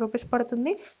 5000 రూపీస్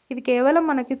పడుతుంది. ఇది కేవలం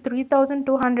మనకి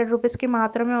 3200 రూపీస్కి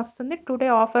మాత్రమే వస్తుంది. Today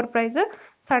offer price,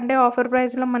 Sunday offer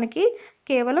ప్రైస్లో మనకి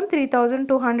కేవలం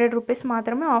 3200 రూపీస్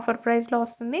మాత్రమే ఆఫర్ ప్రైస్లో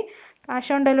వస్తుంది.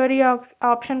 క్యాష్ ఆన్ డెలివరీ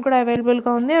ఆప్షన్ కూడా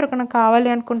అవైలబుల్గా ఉంది. ఎవరికైనా కావాలి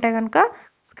అనుకుంటే కనుక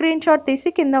స్క్రీన్ షాట్ తీసి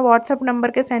కింద వాట్సాప్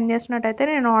నెంబర్కి సెండ్ చేసినట్టయితే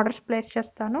నేను ఆర్డర్స్ ప్లేస్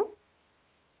చేస్తాను.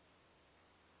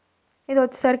 ఇది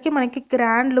వచ్చేసరికి మనకి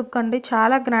గ్రాండ్ లుక్ అండి,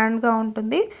 చాలా గ్రాండ్గా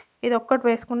ఉంటుంది. ఇది ఒక్కటి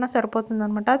వేసుకున్నా సరిపోతుంది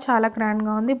అనమాట. చాలా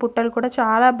గ్రాండ్గా ఉంది. బుట్టలు కూడా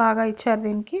చాలా బాగా ఇచ్చారు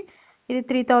దీనికి. ఇది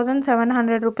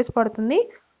 3700 రూపీస్ పడుతుంది.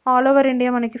 ఆల్ ఓవర్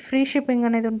ఇండియా మనకి ఫ్రీ షిప్పింగ్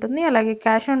అనేది ఉంటుంది. అలాగే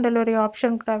క్యాష్ ఆన్ డెలివరీ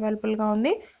ఆప్షన్ కూడా అవైలబుల్గా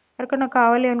ఉంది. ఎవరికైనా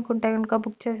కావాలి అనుకుంటే కనుక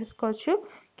బుక్ చేసేసుకోవచ్చు.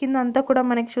 కింద అంతా కూడా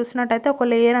మనకి చూసినట్టయితే ఒక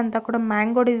లేయర్ అంతా కూడా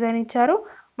మ్యాంగో డిజైన్ ఇచ్చారు.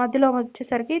 మధ్యలో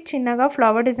వచ్చేసరికి చిన్నగా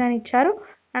ఫ్లవర్ డిజైన్ ఇచ్చారు.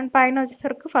 అండ్ పైన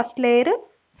వచ్చేసరికి ఫస్ట్ లేయర్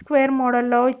స్క్వేర్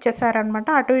మోడల్లో ఇచ్చేసారనమాట.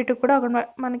 అటు ఇటు కూడా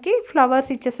మనకి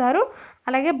ఫ్లవర్స్ ఇచ్చేసారు.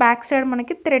 అలాగే బ్యాక్ సైడ్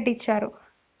మనకి థ్రెడ్ ఇచ్చారు.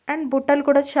 అండ్ బుట్టలు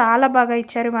కూడా చాలా బాగా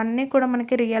ఇచ్చారు. ఇవన్నీ కూడా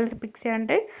మనకి రియల్ పిక్స్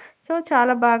అంటే. సో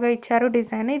చాలా బాగా ఇచ్చారు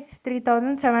డిజైన్. ఇది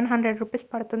 3700 రూపీస్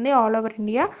పడుతుంది. All over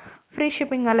India free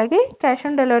shipping. అలాగే క్యాష్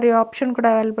ఆన్ డెలివరీ ఆప్షన్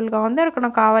కూడా అవైలబుల్గా ఉంది.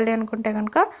 ఎవరికైనా కావాలి అనుకుంటే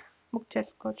కనుక బుక్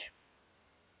చేసుకోవచ్చు.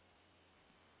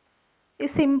 ఈ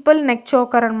సింపుల్ నెక్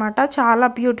చోకర్ అనమాట. చాలా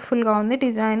బ్యూటిఫుల్గా ఉంది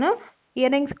డిజైన్.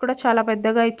 ఇయర్ రింగ్స్ కూడా చాలా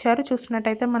పెద్దగా ఇచ్చారు.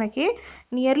 చూసినట్టయితే మనకి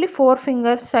నియర్లీ 4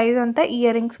 ఫింగర్స్ సైజ్ అంతా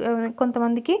ఇయర్ రింగ్స్.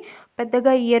 కొంతమందికి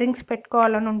పెద్దగా ఇయర్ రింగ్స్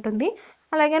పెట్టుకోవాలని ఉంటుంది.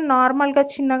 అలాగే నార్మల్గా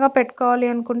చిన్నగా పెట్టుకోవాలి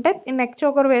అనుకుంటే నెక్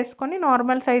చోకర్ వేసుకొని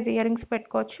నార్మల్ సైజ్ ఇయర్ రింగ్స్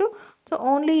పెట్టుకోవచ్చు. సో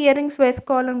ఓన్లీ ఇయర్ రింగ్స్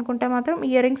వేసుకోవాలనుకుంటే మాత్రం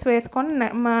ఇయర్ రింగ్స్ వేసుకొని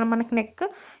మనకి నెక్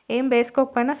ఏం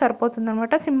వేసుకోకపోయినా సరిపోతుంది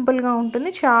అనమాట. సింపుల్గా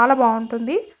ఉంటుంది, చాలా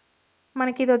బాగుంటుంది.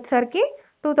 మనకి ఇది వచ్చేసరికి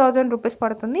 2000 రూపీస్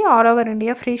పడుతుంది. All over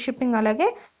India free shipping. అలాగే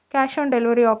క్యాష్ ఆన్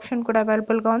డెలివరీ ఆప్షన్ కూడా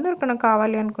అవైలబుల్గా ఉంది. ఎవరికైనా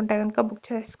కావాలి అనుకుంటే కనుక బుక్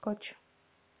చేసుకోవచ్చు.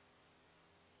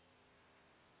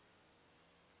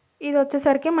 ఇది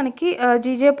వచ్చేసరికి మనకి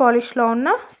జీజే పాలిష్లో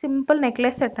ఉన్న సింపుల్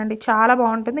నెక్లెస్ సెట్ అండి. చాలా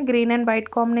బాగుంటుంది. గ్రీన్ అండ్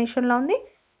వైట్ కాంబినేషన్లో ఉంది.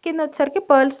 కింద వచ్చేసరికి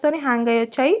పర్ల్స్తోని హ్యాంగ్ అయ్యి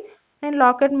వచ్చాయి. నేను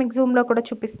లాకెట్ మీకు జూమ్లో కూడా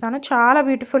చూపిస్తాను. చాలా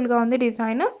బ్యూటిఫుల్గా ఉంది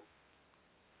డిజైన్.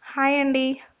 హాయ్ అండి.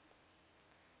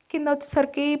 కింద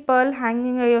వచ్చేసరికి పర్ల్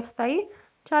హ్యాంగింగ్ అయ్యి వస్తాయి.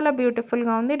 చాలా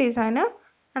బ్యూటిఫుల్గా ఉంది డిజైన్.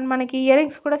 అండ్ మనకి ఇయర్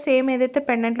రింగ్స్ కూడా సేమ్ ఏదైతే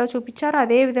పెండెంట్లో చూపించారో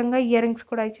అదే విధంగా ఇయర్ రింగ్స్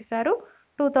కూడా ఇచ్చేసారు.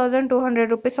 2200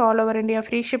 rupees all over India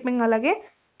free shipping. అలాగే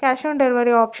క్యాష్ ఆన్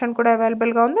డెలివరీ ఆప్షన్ కూడా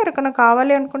అవైలబుల్గా ఉంది. ఎవరికైనా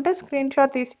కావాలి అనుకుంటే స్క్రీన్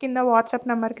షాట్ తీసి కింద వాట్సాప్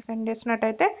నెంబర్కి సెండ్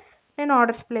చేసినట్టయితే నేను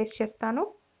ఆర్డర్స్ ప్లేస్ చేస్తాను.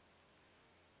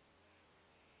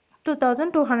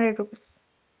 2200 రూపీస్.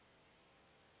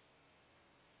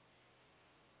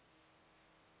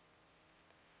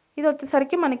 ఇది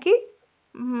వచ్చేసరికి మనకి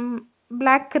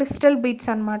బ్లాక్ క్రిస్టల్ బీడ్స్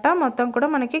అనమాట. మొత్తం కూడా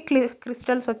మనకి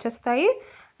క్రిస్టల్స్ వచ్చేస్తాయి.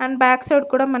 అండ్ బ్యాక్ సైడ్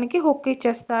కూడా మనకి హుక్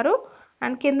ఇచ్చేస్తారు.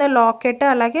 అండ్ కింద లాకెట్,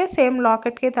 అలాగే సేమ్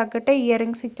లాకెట్కి తగ్గట్టే ఇయర్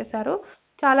రింగ్స్ ఇచ్చేసారు.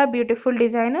 చాలా బ్యూటిఫుల్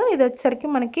డిజైన్. ఇది వచ్చేసరికి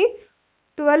మనకి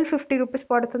 1250 రూపీస్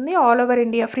పడుతుంది. All over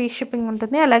India free shipping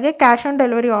ఉంటుంది. అలాగే క్యాష్ ఆన్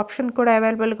డెలివరీ ఆప్షన్ కూడా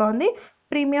అవైలబుల్గా ఉంది.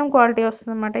 ప్రీమియం క్వాలిటీ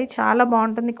వస్తుంది అనమాట. ఇది చాలా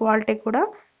బాగుంటుంది క్వాలిటీ కూడా.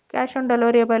 క్యాష్ ఆన్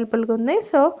డెలివరీ అవైలబుల్గా ఉంది.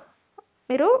 సో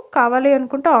మీరు కావాలి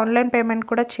అనుకుంటే ఆన్లైన్ పేమెంట్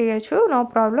కూడా చేయొచ్చు, నో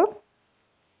ప్రాబ్లం.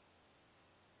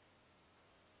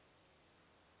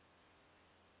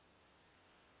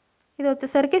 ఇది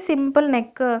వచ్చేసరికి సింపుల్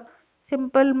నెక్,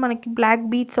 సింపుల్ మనకి బ్లాక్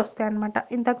బీడ్స్ వస్తాయి అనమాట.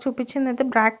 ఇంతకు చూపించింది అయితే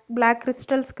బ్లాక్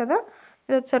క్రిస్టల్స్ కదా.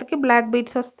 ఇది వచ్చేసరికి బ్లాక్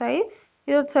బీడ్స్ వస్తాయి.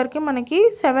 ఇది వచ్చేసరికి మనకి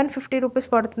 750 రూపీస్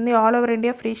పడుతుంది. All over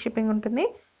India free shipping ఉంటుంది.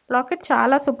 లాకెట్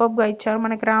చాలా సూపర్గా ఇచ్చారు.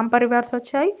 మనకి రామ్ పరివార్స్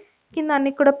వచ్చాయి. కింద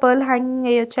అన్ని కూడా పర్ల్ హ్యాంగింగ్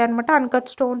అయ్యి వచ్చాయన్నమాట.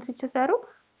 అన్కట్ స్టోన్స్ ఇచ్చేసారు.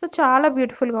 సో చాలా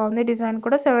బ్యూటిఫుల్గా ఉంది. డిజైన్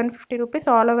కూడా 750 rupees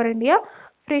all over India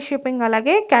free shipping.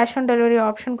 అలాగే క్యాష్ ఆన్ డెలివరీ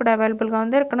ఆప్షన్ కూడా అవైలబుల్గా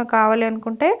ఉంది. ఎక్కడ కావాలి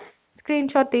అనుకుంటే స్క్రీన్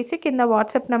షాట్ తీసి కింద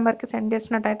వాట్సాప్ నెంబర్కి సెండ్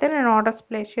చేసినట్టయితే నేను ఆర్డర్స్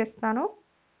ప్లేస్ చేస్తాను.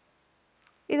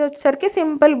 ఇది వచ్చేసరికి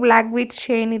సింపుల్ బ్లాక్ బీట్స్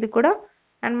చైన్. ఇది కూడా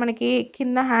అండ్ మనకి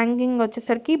కింద హ్యాంగింగ్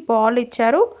వచ్చేసరికి బాల్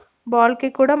ఇచ్చారు. బాల్కి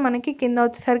కూడా మనకి కింద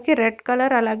వచ్చేసరికి రెడ్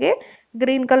కలర్ అలాగే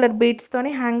గ్రీన్ కలర్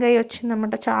బీట్స్తోని హ్యాంగ్ అయ్యి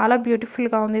వచ్చిందన్నమాట. చాలా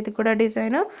బ్యూటిఫుల్గా ఉంది. ఇది కూడా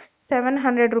డిజైన్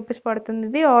 700 రూపీస్ పడుతుంది.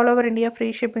 ఇది all over India free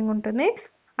shipping ఉంటుంది.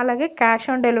 అలాగే క్యాష్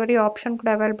ఆన్ డెలివరీ ఆప్షన్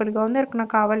కూడా అవైలబుల్గా ఉంది.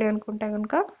 నాకు కావాలి అనుకుంటే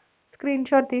కనుక స్క్రీన్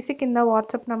షాట్ తీసి కింద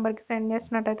వాట్సాప్ నెంబర్కి సెండ్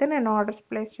చేసినట్టయితే నేను ఆర్డర్స్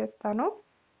ప్లేస్ చేస్తాను.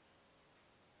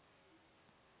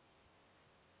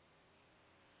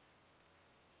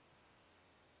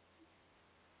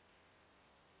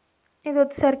 ఇది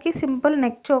వచ్చేసరికి సింపుల్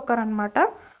నెక్ చోకర్ అనమాట.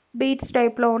 బీడ్స్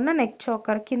టైప్లో ఉన్న నెక్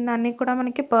చోకర్. కింద అన్ని కూడా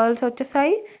మనకి పర్ల్స్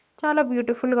వచ్చేసాయి. చాలా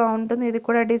బ్యూటిఫుల్గా ఉంటుంది. ఇది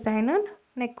కూడా డిజైన్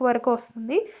నెక్ వరకు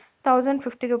వస్తుంది.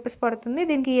 1050 రూపీస్ పడుతుంది.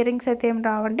 దీనికి ఇయర్ రింగ్స్ అయితే ఏం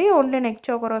రావండి. ఓన్లీ నెక్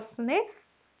చోకర్ వస్తుంది.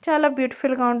 చాలా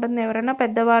బ్యూటిఫుల్గా ఉంటుంది. ఎవరైనా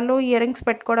పెద్దవాళ్ళు ఇయర్ రింగ్స్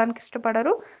పెట్టుకోవడానికి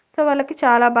ఇష్టపడరు. సో వాళ్ళకి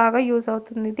చాలా బాగా యూజ్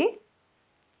అవుతుంది ఇది.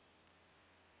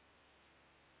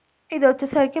 ఇది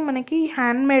వచ్చేసరికి మనకి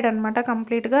హ్యాండ్ మేడ్ అనమాట.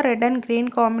 కంప్లీట్గా రెడ్ అండ్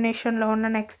గ్రీన్ కాంబినేషన్లో ఉన్న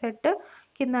నెక్ సెట్.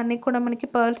 కింద అన్ని కూడా మనకి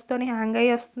పర్ల్స్తోని హ్యాంగ్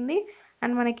అయ్యి వస్తుంది.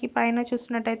 అండ్ మనకి పైన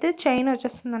చూసినట్టయితే చైన్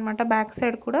వచ్చేస్తుంది అనమాట. బ్యాక్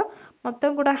సైడ్ కూడా మొత్తం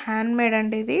కూడా హ్యాండ్ మేడ్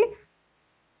అండి. ఇది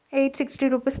 860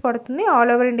 రూపీస్ పడుతుంది.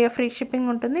 All over India free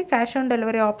shipping ఉంటుంది. క్యాష్ ఆన్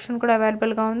డెలివరీ ఆప్షన్ కూడా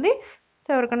అవైలబుల్గా ఉంది. సో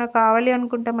ఎవరికైనా కావాలి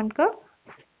అనుకుంటే మనకు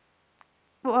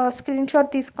స్క్రీన్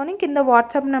షాట్ తీసుకొని కింద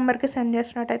వాట్సాప్ నెంబర్కి సెండ్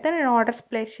చేసినట్టయితే నేను ఆర్డర్స్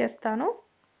ప్లేస్ చేస్తాను.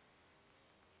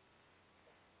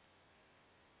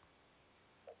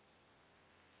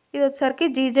 ఇది వచ్చేసరికి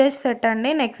జీజే సెట్ అండి.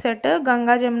 Neck set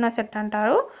Ganga Jamuna set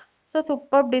అంటారు. So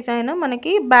super design.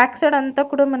 మనకి బ్యాక్ సైడ్ అంతా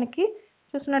కూడా మనకి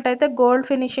చూసినట్టయితే గోల్డ్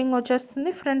ఫినిషింగ్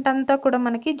వచ్చేస్తుంది. ఫ్రంట్ అంతా కూడా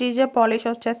మనకి జీజే పాలిష్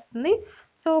వచ్చేస్తుంది.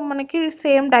 సో మనకి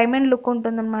సేమ్ డైమండ్ లుక్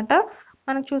ఉంటుందన్నమాట.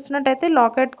 మనకు చూసినట్టయితే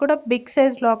లాకెట్ కూడా బిగ్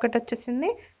సైజ్ లాకెట్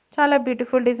వచ్చేసింది. చాలా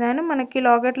బ్యూటిఫుల్ డిజైన్. మనకి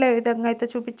లాకెట్లో ఏ విధంగా అయితే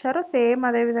చూపించారో సేమ్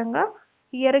అదే విధంగా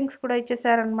ఇయర్ రింగ్స్ కూడా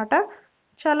ఇచ్చేసారనమాట.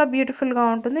 చాలా బ్యూటిఫుల్గా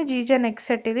ఉంటుంది. GJ neck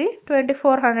set. ఇది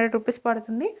 2400 రూపీస్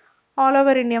పడుతుంది. ఆల్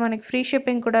ఓవర్ ఇండియా మనకి ఫ్రీ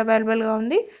షిప్పింగ్ కూడా అవైలబుల్గా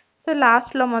ఉంది. సో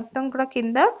లాస్ట్లో మొత్తం కూడా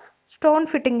కింద స్టోన్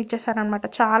ఫిట్టింగ్ ఇచ్చేసారనమాట.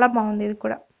 చాలా బాగుంది ఇది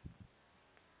కూడా.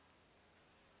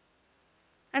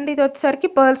 అండ్ ఇది వచ్చేసరికి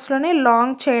పర్ల్స్లోనే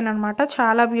లాంగ్ చైన్ అనమాట.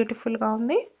 చాలా బ్యూటిఫుల్గా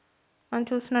ఉంది. మనం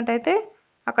చూసినట్టయితే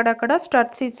అక్కడక్కడ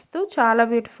స్టడ్స్ ఇస్తూ చాలా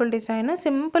బ్యూటిఫుల్ డిజైన్.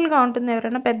 సింపుల్గా ఉంటుంది.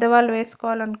 ఎవరైనా పెద్దవాళ్ళు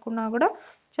వేసుకోవాలనుకున్నా కూడా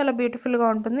చాలా బ్యూటిఫుల్గా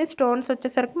ఉంటుంది. స్టోన్స్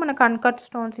వచ్చేసరికి మనకు అన్కట్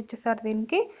స్టోన్స్ ఇచ్చేసారు.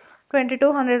 దీనికి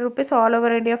 2200 rupees all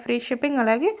over India free shipping.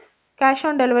 అలాగే క్యాష్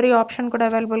ఆన్ డెలివరీ ఆప్షన్ కూడా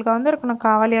అవైలబుల్గా ఉంది. నాకు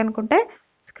కావాలి అనుకుంటే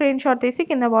స్క్రీన్ షాట్ తీసి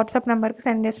కింద వాట్సాప్ నెంబర్కి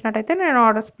సెండ్ చేసినట్టయితే నేను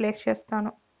ఆర్డర్స్ ప్లేస్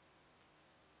చేస్తాను.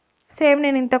 సేమ్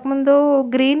నేను ఇంతకుముందు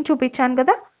గ్రీన్ చూపించాను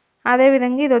కదా,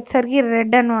 అదేవిధంగా ఇది వచ్చేసరికి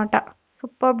రెడ్ అనమాట.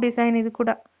 Super design. ఇది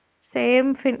కూడా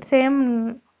same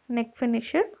neck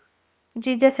finish.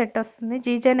 GJ set వస్తుంది.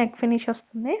 జీజే నెక్ ఫినిష్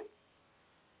వస్తుంది.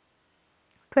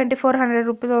 2400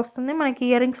 రూపీస్ వస్తుంది. మనకి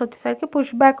ఇయర్ రింగ్స్ వచ్చేసరికి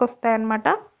పుష్ బ్యాక్ వస్తాయి అన్నమాట.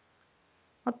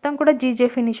 మొత్తం కూడా జీజే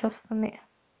ఫినిష్ వస్తుంది.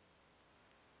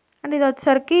 అండ్ ఇది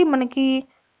వచ్చేసరికి మనకి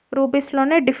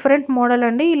రూపీస్లోనే డిఫరెంట్ మోడల్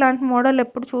అండి. ఇలాంటి మోడల్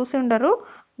ఎప్పుడు చూసి ఉండరు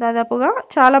దాదాపుగా.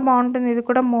 చాలా బాగుంటుంది ఇది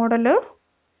కూడా మోడల్.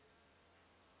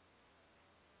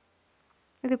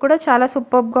 ఇది కూడా చాలా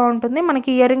సూపర్గా ఉంటుంది. మనకి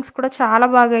ఇయర్ రింగ్స్ కూడా చాలా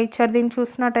బాగా ఇచ్చారు. దీన్ని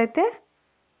చూసినట్టయితే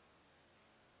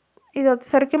ఇది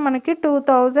వచ్చేసరికి మనకి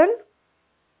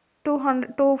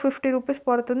 250 రూపీస్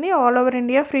పడుతుంది. All over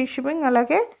India free shipping.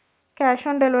 అలాగే క్యాష్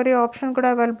ఆన్ డెలివరీ ఆప్షన్ కూడా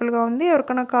అవైలబుల్గా ఉంది.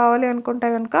 ఎవరికైనా కావాలి అనుకుంటే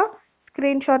కనుక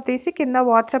స్క్రీన్ షాట్ తీసి కింద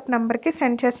వాట్సాప్ నెంబర్కి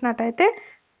సెండ్ చేసినట్టయితే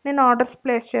నేను ఆర్డర్స్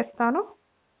ప్లేస్ చేస్తాను.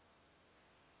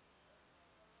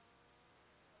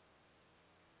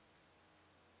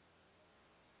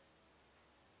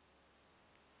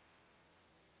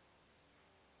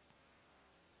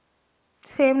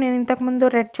 సేమ్ నేను ఇంతకుముందు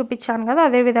రెడ్ చూపించాను కదా,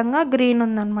 అదేవిధంగా గ్రీన్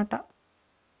ఉందన్నమాట.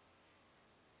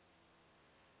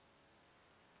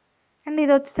 అండ్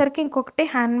ఇది వచ్చేసరికి ఇంకొకటి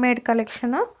హ్యాండ్ మేడ్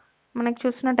కలెక్షన్. మనకి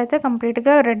చూసినట్టయితే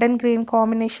కంప్లీట్గా రెడ్ అండ్ గ్రీన్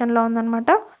కాంబినేషన్లో ఉందన్నమాట.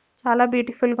 చాలా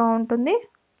బ్యూటిఫుల్గా ఉంటుంది.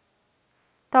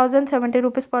 1070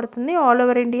 రూపీస్ పడుతుంది. All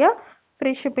over India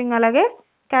free shipping. అలాగే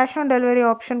క్యాష్ ఆన్ డెలివరీ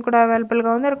ఆప్షన్ కూడా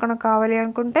అవైలబుల్గా ఉంది. ఎవరికైనా కావాలి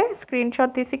అనుకుంటే స్క్రీన్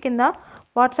షాట్ తీసి కింద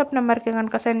వాట్సాప్ నెంబర్కి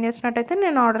కనుక సెండ్ చేసినట్టయితే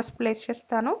నేను ఆర్డర్స్ ప్లేస్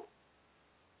చేస్తాను.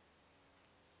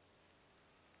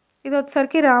 ఇది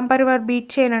వచ్చేసరికి రామ్ పరివార్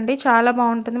బీట్ చైన్ అండి. చాలా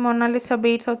బాగుంటుంది. మొనాలిసా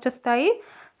బీట్స్ వచ్చేస్తాయి.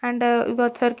 అండ్ ఇవి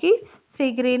వచ్చేసరికి సీ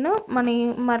గ్రీన్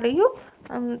మరియు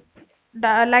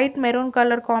లైట్ మెరూన్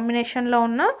కలర్ కాంబినేషన్లో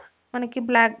ఉన్న మనకి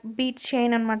బ్లాక్ బీట్స్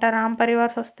చైన్ అనమాట. రామ్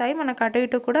పరివార్స్ వస్తాయి మనకు. అటు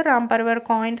ఇటు కూడా రామ్ పరివార్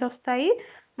కాయిన్స్ వస్తాయి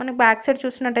మనకి. బ్యాక్ సైడ్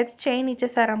చూసినట్టయితే చైన్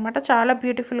ఇచ్చేసారనమాట. చాలా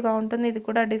బ్యూటిఫుల్గా ఉంటుంది ఇది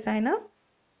కూడా డిజైన్.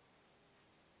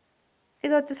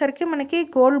 ఇది వచ్చేసరికి మనకి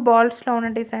గోల్డ్ బాల్స్లో ఉన్న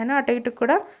డిజైన్. అటు ఇటు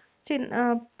కూడా చిన్న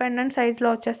పెండెంట్ సైజ్లో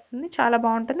వచ్చేస్తుంది. చాలా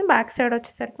బాగుంటుంది. బ్యాక్ సైడ్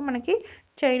వచ్చేసరికి మనకి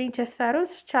చైన్ ఇచ్చేస్తారు.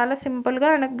 చాలా సింపుల్గా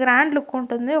అండ్ గ్రాండ్ లుక్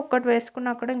ఉంటుంది. ఒక్కటి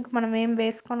వేసుకున్నా కూడా ఇంక మనం ఏం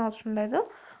వేసుకొని అవసరం లేదు,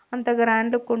 అంత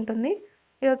గ్రాండ్ లుక్ ఉంటుంది.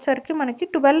 ఇది వచ్చేసరికి మనకి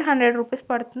 1200 రూపీస్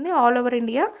పడుతుంది. All over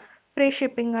India free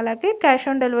shipping. అలాగే క్యాష్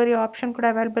ఆన్ డెలివరీ ఆప్షన్ కూడా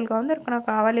అవైలబుల్గా ఉంది. నాకు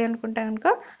కావాలి అనుకుంటే కనుక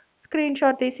స్క్రీన్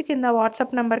షాట్ తీసి కింద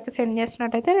వాట్సాప్ నెంబర్కి సెండ్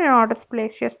చేసినట్టయితే నేను ఆర్డర్స్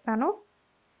ప్లేస్ చేస్తాను.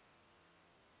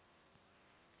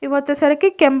 ఇవి వచ్చేసరికి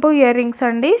కెంపు ఇయర్ రింగ్స్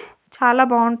అండి. చాలా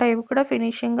బాగుంటాయి ఇవి కూడా.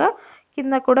 ఫినిషింగ్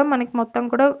కింద కూడా మనకి మొత్తం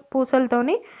కూడా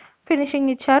పూసలతోని ఫినిషింగ్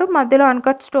ఇచ్చారు. మధ్యలో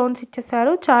అన్కట్ స్టోన్స్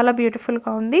ఇచ్చేసారు. చాలా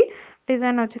బ్యూటిఫుల్గా ఉంది.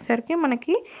 డిజైన్ వచ్చేసరికి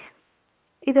మనకి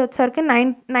ఇది వచ్చేసరికి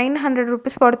 900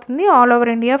 రూపీస్ పడుతుంది. All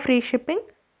over India free shipping.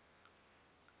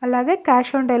 అలాగే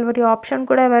క్యాష్ ఆన్ డెలివరీ ఆప్షన్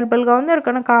కూడా అవైలబుల్గా ఉంది.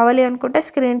 ఎవరికైనా కావాలి అనుకుంటే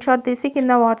స్క్రీన్ షాట్ తీసి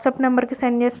కింద వాట్సాప్ నెంబర్కి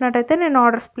సెండ్ చేసినట్టయితే నేను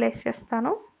ఆర్డర్స్ ప్లేస్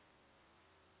చేస్తాను.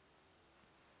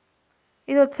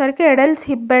 ఇది వచ్చేసరికి ఎడల్స్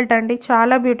హిప్ బెల్ట్ అండి.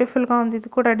 చాలా బ్యూటిఫుల్గా ఉంది ఇది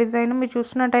కూడా డిజైన్. మీరు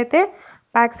చూసినట్టయితే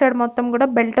బ్యాక్ సైడ్ మొత్తం కూడా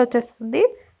బెల్ట్ వచ్చేస్తుంది.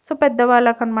 సో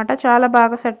పెద్దవాళ్ళకి అనమాట. చాలా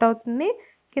బాగా సెట్ అవుతుంది.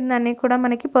 కింద అన్నీ కూడా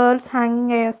మనకి పర్ల్స్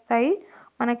హ్యాంగింగ్ అయ్యి వస్తాయి.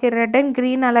 మనకి రెడ్ అండ్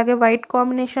గ్రీన్ అలాగే వైట్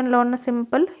కాంబినేషన్లో ఉన్న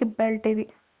సింపుల్ హిప్ బెల్ట్ ఇది.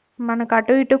 మనకు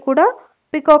అటు ఇటు కూడా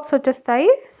పికాక్స్ వచ్చేస్తాయి.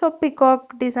 సో పికాక్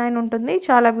డిజైన్ ఉంటుంది.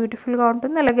 చాలా బ్యూటిఫుల్గా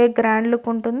ఉంటుంది. అలాగే గ్రాండ్ లుక్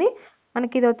ఉంటుంది.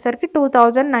 మనకి ఇది వచ్చేసరికి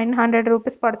 2900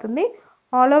 రూపీస్ పడుతుంది.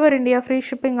 All over India free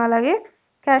shipping. అలాగే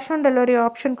క్యాష్ ఆన్ డెలివరీ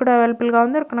ఆప్షన్ కూడా అవైలబుల్గా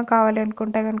ఉంది. ఎవరికైనా కావాలి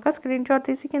అనుకుంటే కనుక స్క్రీన్ షాట్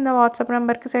తీసి కింద వాట్సాప్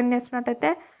నెంబర్కి సెండ్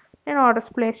చేసినట్టయితే నేను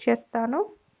ఆర్డర్స్ ప్లేస్ చేస్తాను.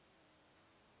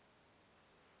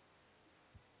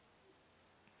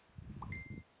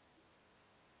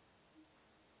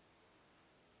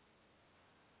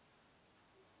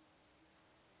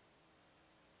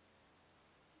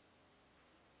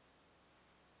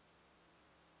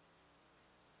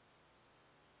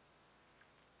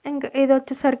 ఇంకా ఇది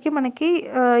వచ్చేసరికి మనకి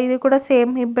ఇది కూడా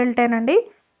సేమ్ హిప్ బెల్టేనండి.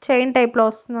 చైన్ టైప్లో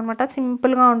వస్తుంది అనమాట.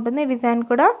 సింపుల్గా ఉంటుంది డిజైన్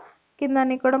కూడా. కింద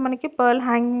అన్ని కూడా మనకి పర్ల్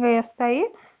హ్యాంగింగ్ అయ్యి వస్తాయి.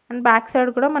 అండ్ బ్యాక్ సైడ్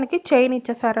కూడా మనకి చైన్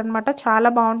ఇచ్చేసారనమాట. చాలా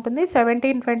బాగుంటుంది.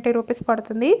 1720 రూపీస్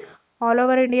పడుతుంది. All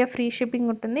over India free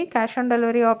shipping ఉంటుంది. క్యాష్ ఆన్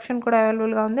డెలివరీ ఆప్షన్ కూడా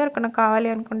అవైలబుల్గా ఉంది. ఎవరికైనా కావాలి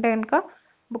అనుకుంటే కనుక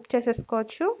బుక్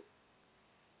చేసేసుకోవచ్చు.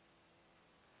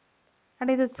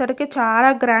 అండ్ ఇది వచ్చేసరికి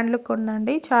చాలా గ్రాండ్ లుక్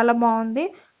ఉందండి. చాలా బాగుంది.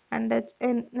 అండ్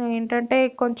ఏంటంటే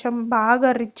కొంచెం బాగా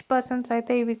రిచ్ పర్సన్స్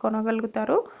అయితే ఇవి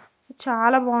కొనగలుగుతారు. సో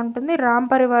చాలా బాగుంటుంది. రామ్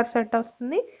పరివార్ సెట్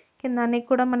వస్తుంది. కింద అన్ని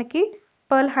కూడా మనకి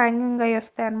పర్ల్ హ్యాంగింగ్ అయ్యి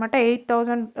వస్తాయి అనమాట.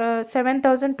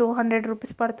 7200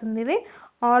 రూపీస్ పడుతుంది ఇది.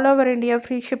 All over India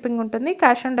free shipping ఉంటుంది.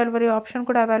 క్యాష్ ఆన్ డెలివరీ ఆప్షన్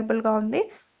కూడా అవైలబుల్గా ఉంది.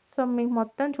 సో మీకు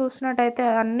మొత్తం చూసినట్టయితే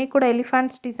అన్నీ కూడా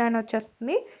ఎలిఫెంట్స్ డిజైన్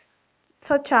వచ్చేస్తుంది.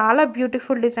 సో చాలా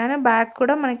బ్యూటిఫుల్ డిజైన్. బ్యాక్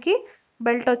కూడా మనకి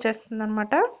బెల్ట్ వచ్చేస్తుంది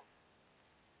అనమాట.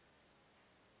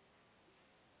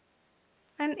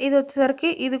 అండ్ ఇది వచ్చేసరికి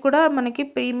ఇది కూడా మనకి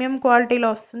ప్రీమియం క్వాలిటీలో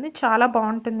వస్తుంది. చాలా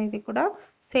బాగుంటుంది ఇది కూడా.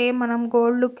 సేమ్ మనం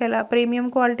గోల్డ్ లుక్ ఎలా ప్రీమియం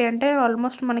క్వాలిటీ అంటే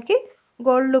ఆల్మోస్ట్ మనకి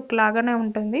గోల్డ్ లుక్ లాగానే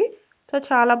ఉంటుంది. సో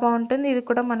చాలా బాగుంటుంది. ఇది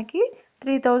కూడా మనకి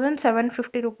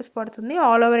 3750 రూపీస్ పడుతుంది.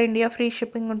 All over India free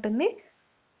shipping ఉంటుంది.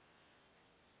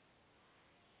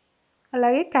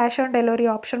 అలాగే క్యాష్ ఆన్ డెలివరీ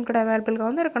ఆప్షన్ కూడా అవైలబుల్గా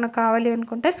ఉంది. ఎవరికైనా కావాలి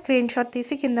అనుకుంటే స్క్రీన్ షాట్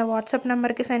తీసి కింద వాట్సాప్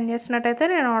నెంబర్కి సెండ్ చేసినట్టయితే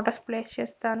నేను ఆర్డర్స్ ప్లేస్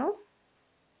చేస్తాను.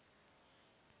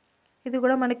 ఇది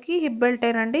కూడా మనకి హిప్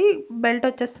బెల్టేనండి. బెల్ట్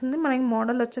వచ్చేస్తుంది. మనకి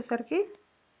మోడల్ వచ్చేసరికి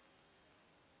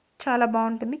చాలా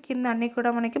బాగుంటుంది. కింద అన్నీ కూడా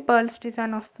మనకి పర్ల్స్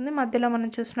డిజైన్ వస్తుంది. మధ్యలో మనం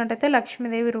చూసినట్టయితే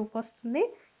లక్ష్మీదేవి రూప్ వస్తుంది.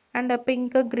 And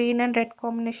pink green and red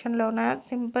కాంబినేషన్లో ఉన్న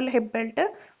సింపుల్ హిప్ బెల్ట్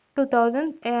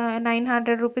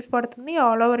 2900 రూపీస్ పడుతుంది.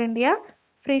 All over India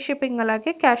free shipping.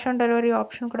 అలాగే క్యాష్ ఆన్ డెలివరీ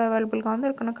ఆప్షన్ కూడా అవైలబుల్గా ఉంది.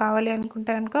 ఎవరికైనా కావాలి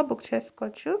అనుకుంటే కనుక బుక్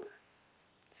చేసుకోవచ్చు.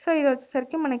 సో ఇది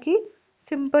వచ్చేసరికి మనకి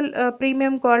simple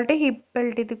premium quality hip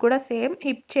belt. ఇది కూడా సేమ్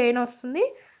హిప్ చైన్ వస్తుంది.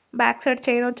 బ్యాక్ సైడ్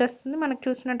చైన్ వచ్చేస్తుంది. మనకు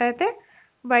చూసినట్టయితే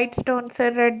white stones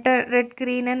red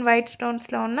green and white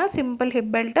స్టోన్స్లో ఉన్న సింపుల్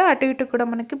హిప్ బెల్ట్. అటు ఇటు కూడా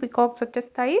మనకి పికాక్స్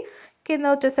వచ్చేస్తాయి. కింద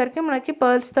వచ్చేసరికి మనకి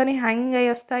పర్ల్స్తోని హ్యాంగింగ్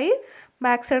అయ్యి వస్తాయి.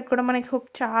 బ్యాక్ సైడ్ కూడా మనకి హుక్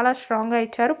చాలా స్ట్రాంగ్గా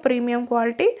ఇచ్చారు. ప్రీమియం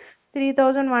క్వాలిటీ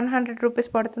 3100 రూపీస్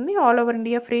పడుతుంది. All over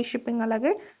India free shipping.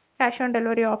 అలాగే క్యాష్ ఆన్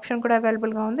డెలివరీ ఆప్షన్ కూడా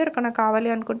అవైలబుల్గా ఉంది. ఎవరికైనా కావాలి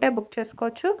అనుకుంటే బుక్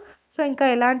చేసుకోవచ్చు. సో ఇంకా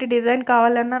ఎలాంటి డిజైన్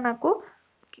కావాలన్నా నాకు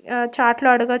చాట్లో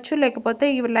అడగచ్చు. లేకపోతే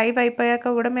ఇవి లైవ్ అయిపోయాక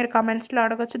కూడా మీరు కమెంట్స్లో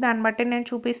అడగచ్చు. దాన్ని బట్టి నేను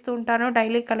చూపిస్తూ ఉంటాను.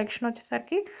 డైలీ కలెక్షన్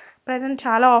వచ్చేసరికి ప్రజెంట్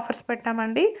చాలా ఆఫర్స్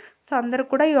పెట్టామండి. సో అందరూ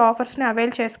కూడా ఈ ఆఫర్స్ని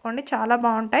అవైల్ చేసుకోండి. చాలా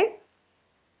బాగుంటాయి.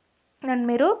 అండ్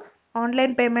మీరు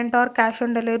online payment are cash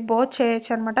on delivery both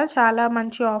చేయొచ్చు అనమాట. చాలా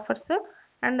మంచి ఆఫర్స్.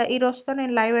 అండ్ ఈ రోజుతో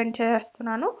నేను లైవ్ ఎండ్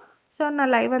చేస్తున్నాను. సో నా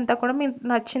లైవ్ అంతా కూడా మీకు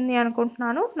నచ్చింది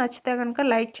అనుకుంటున్నాను. నచ్చితే కనుక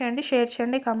లైక్ చేయండి, షేర్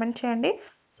చేయండి, కామెంట్ చేయండి.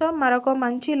 సో మరొక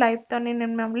మంచి లైవ్తో నేను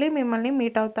మిమ్మల్ని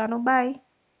మీట్ అవుతాను. బాయ్.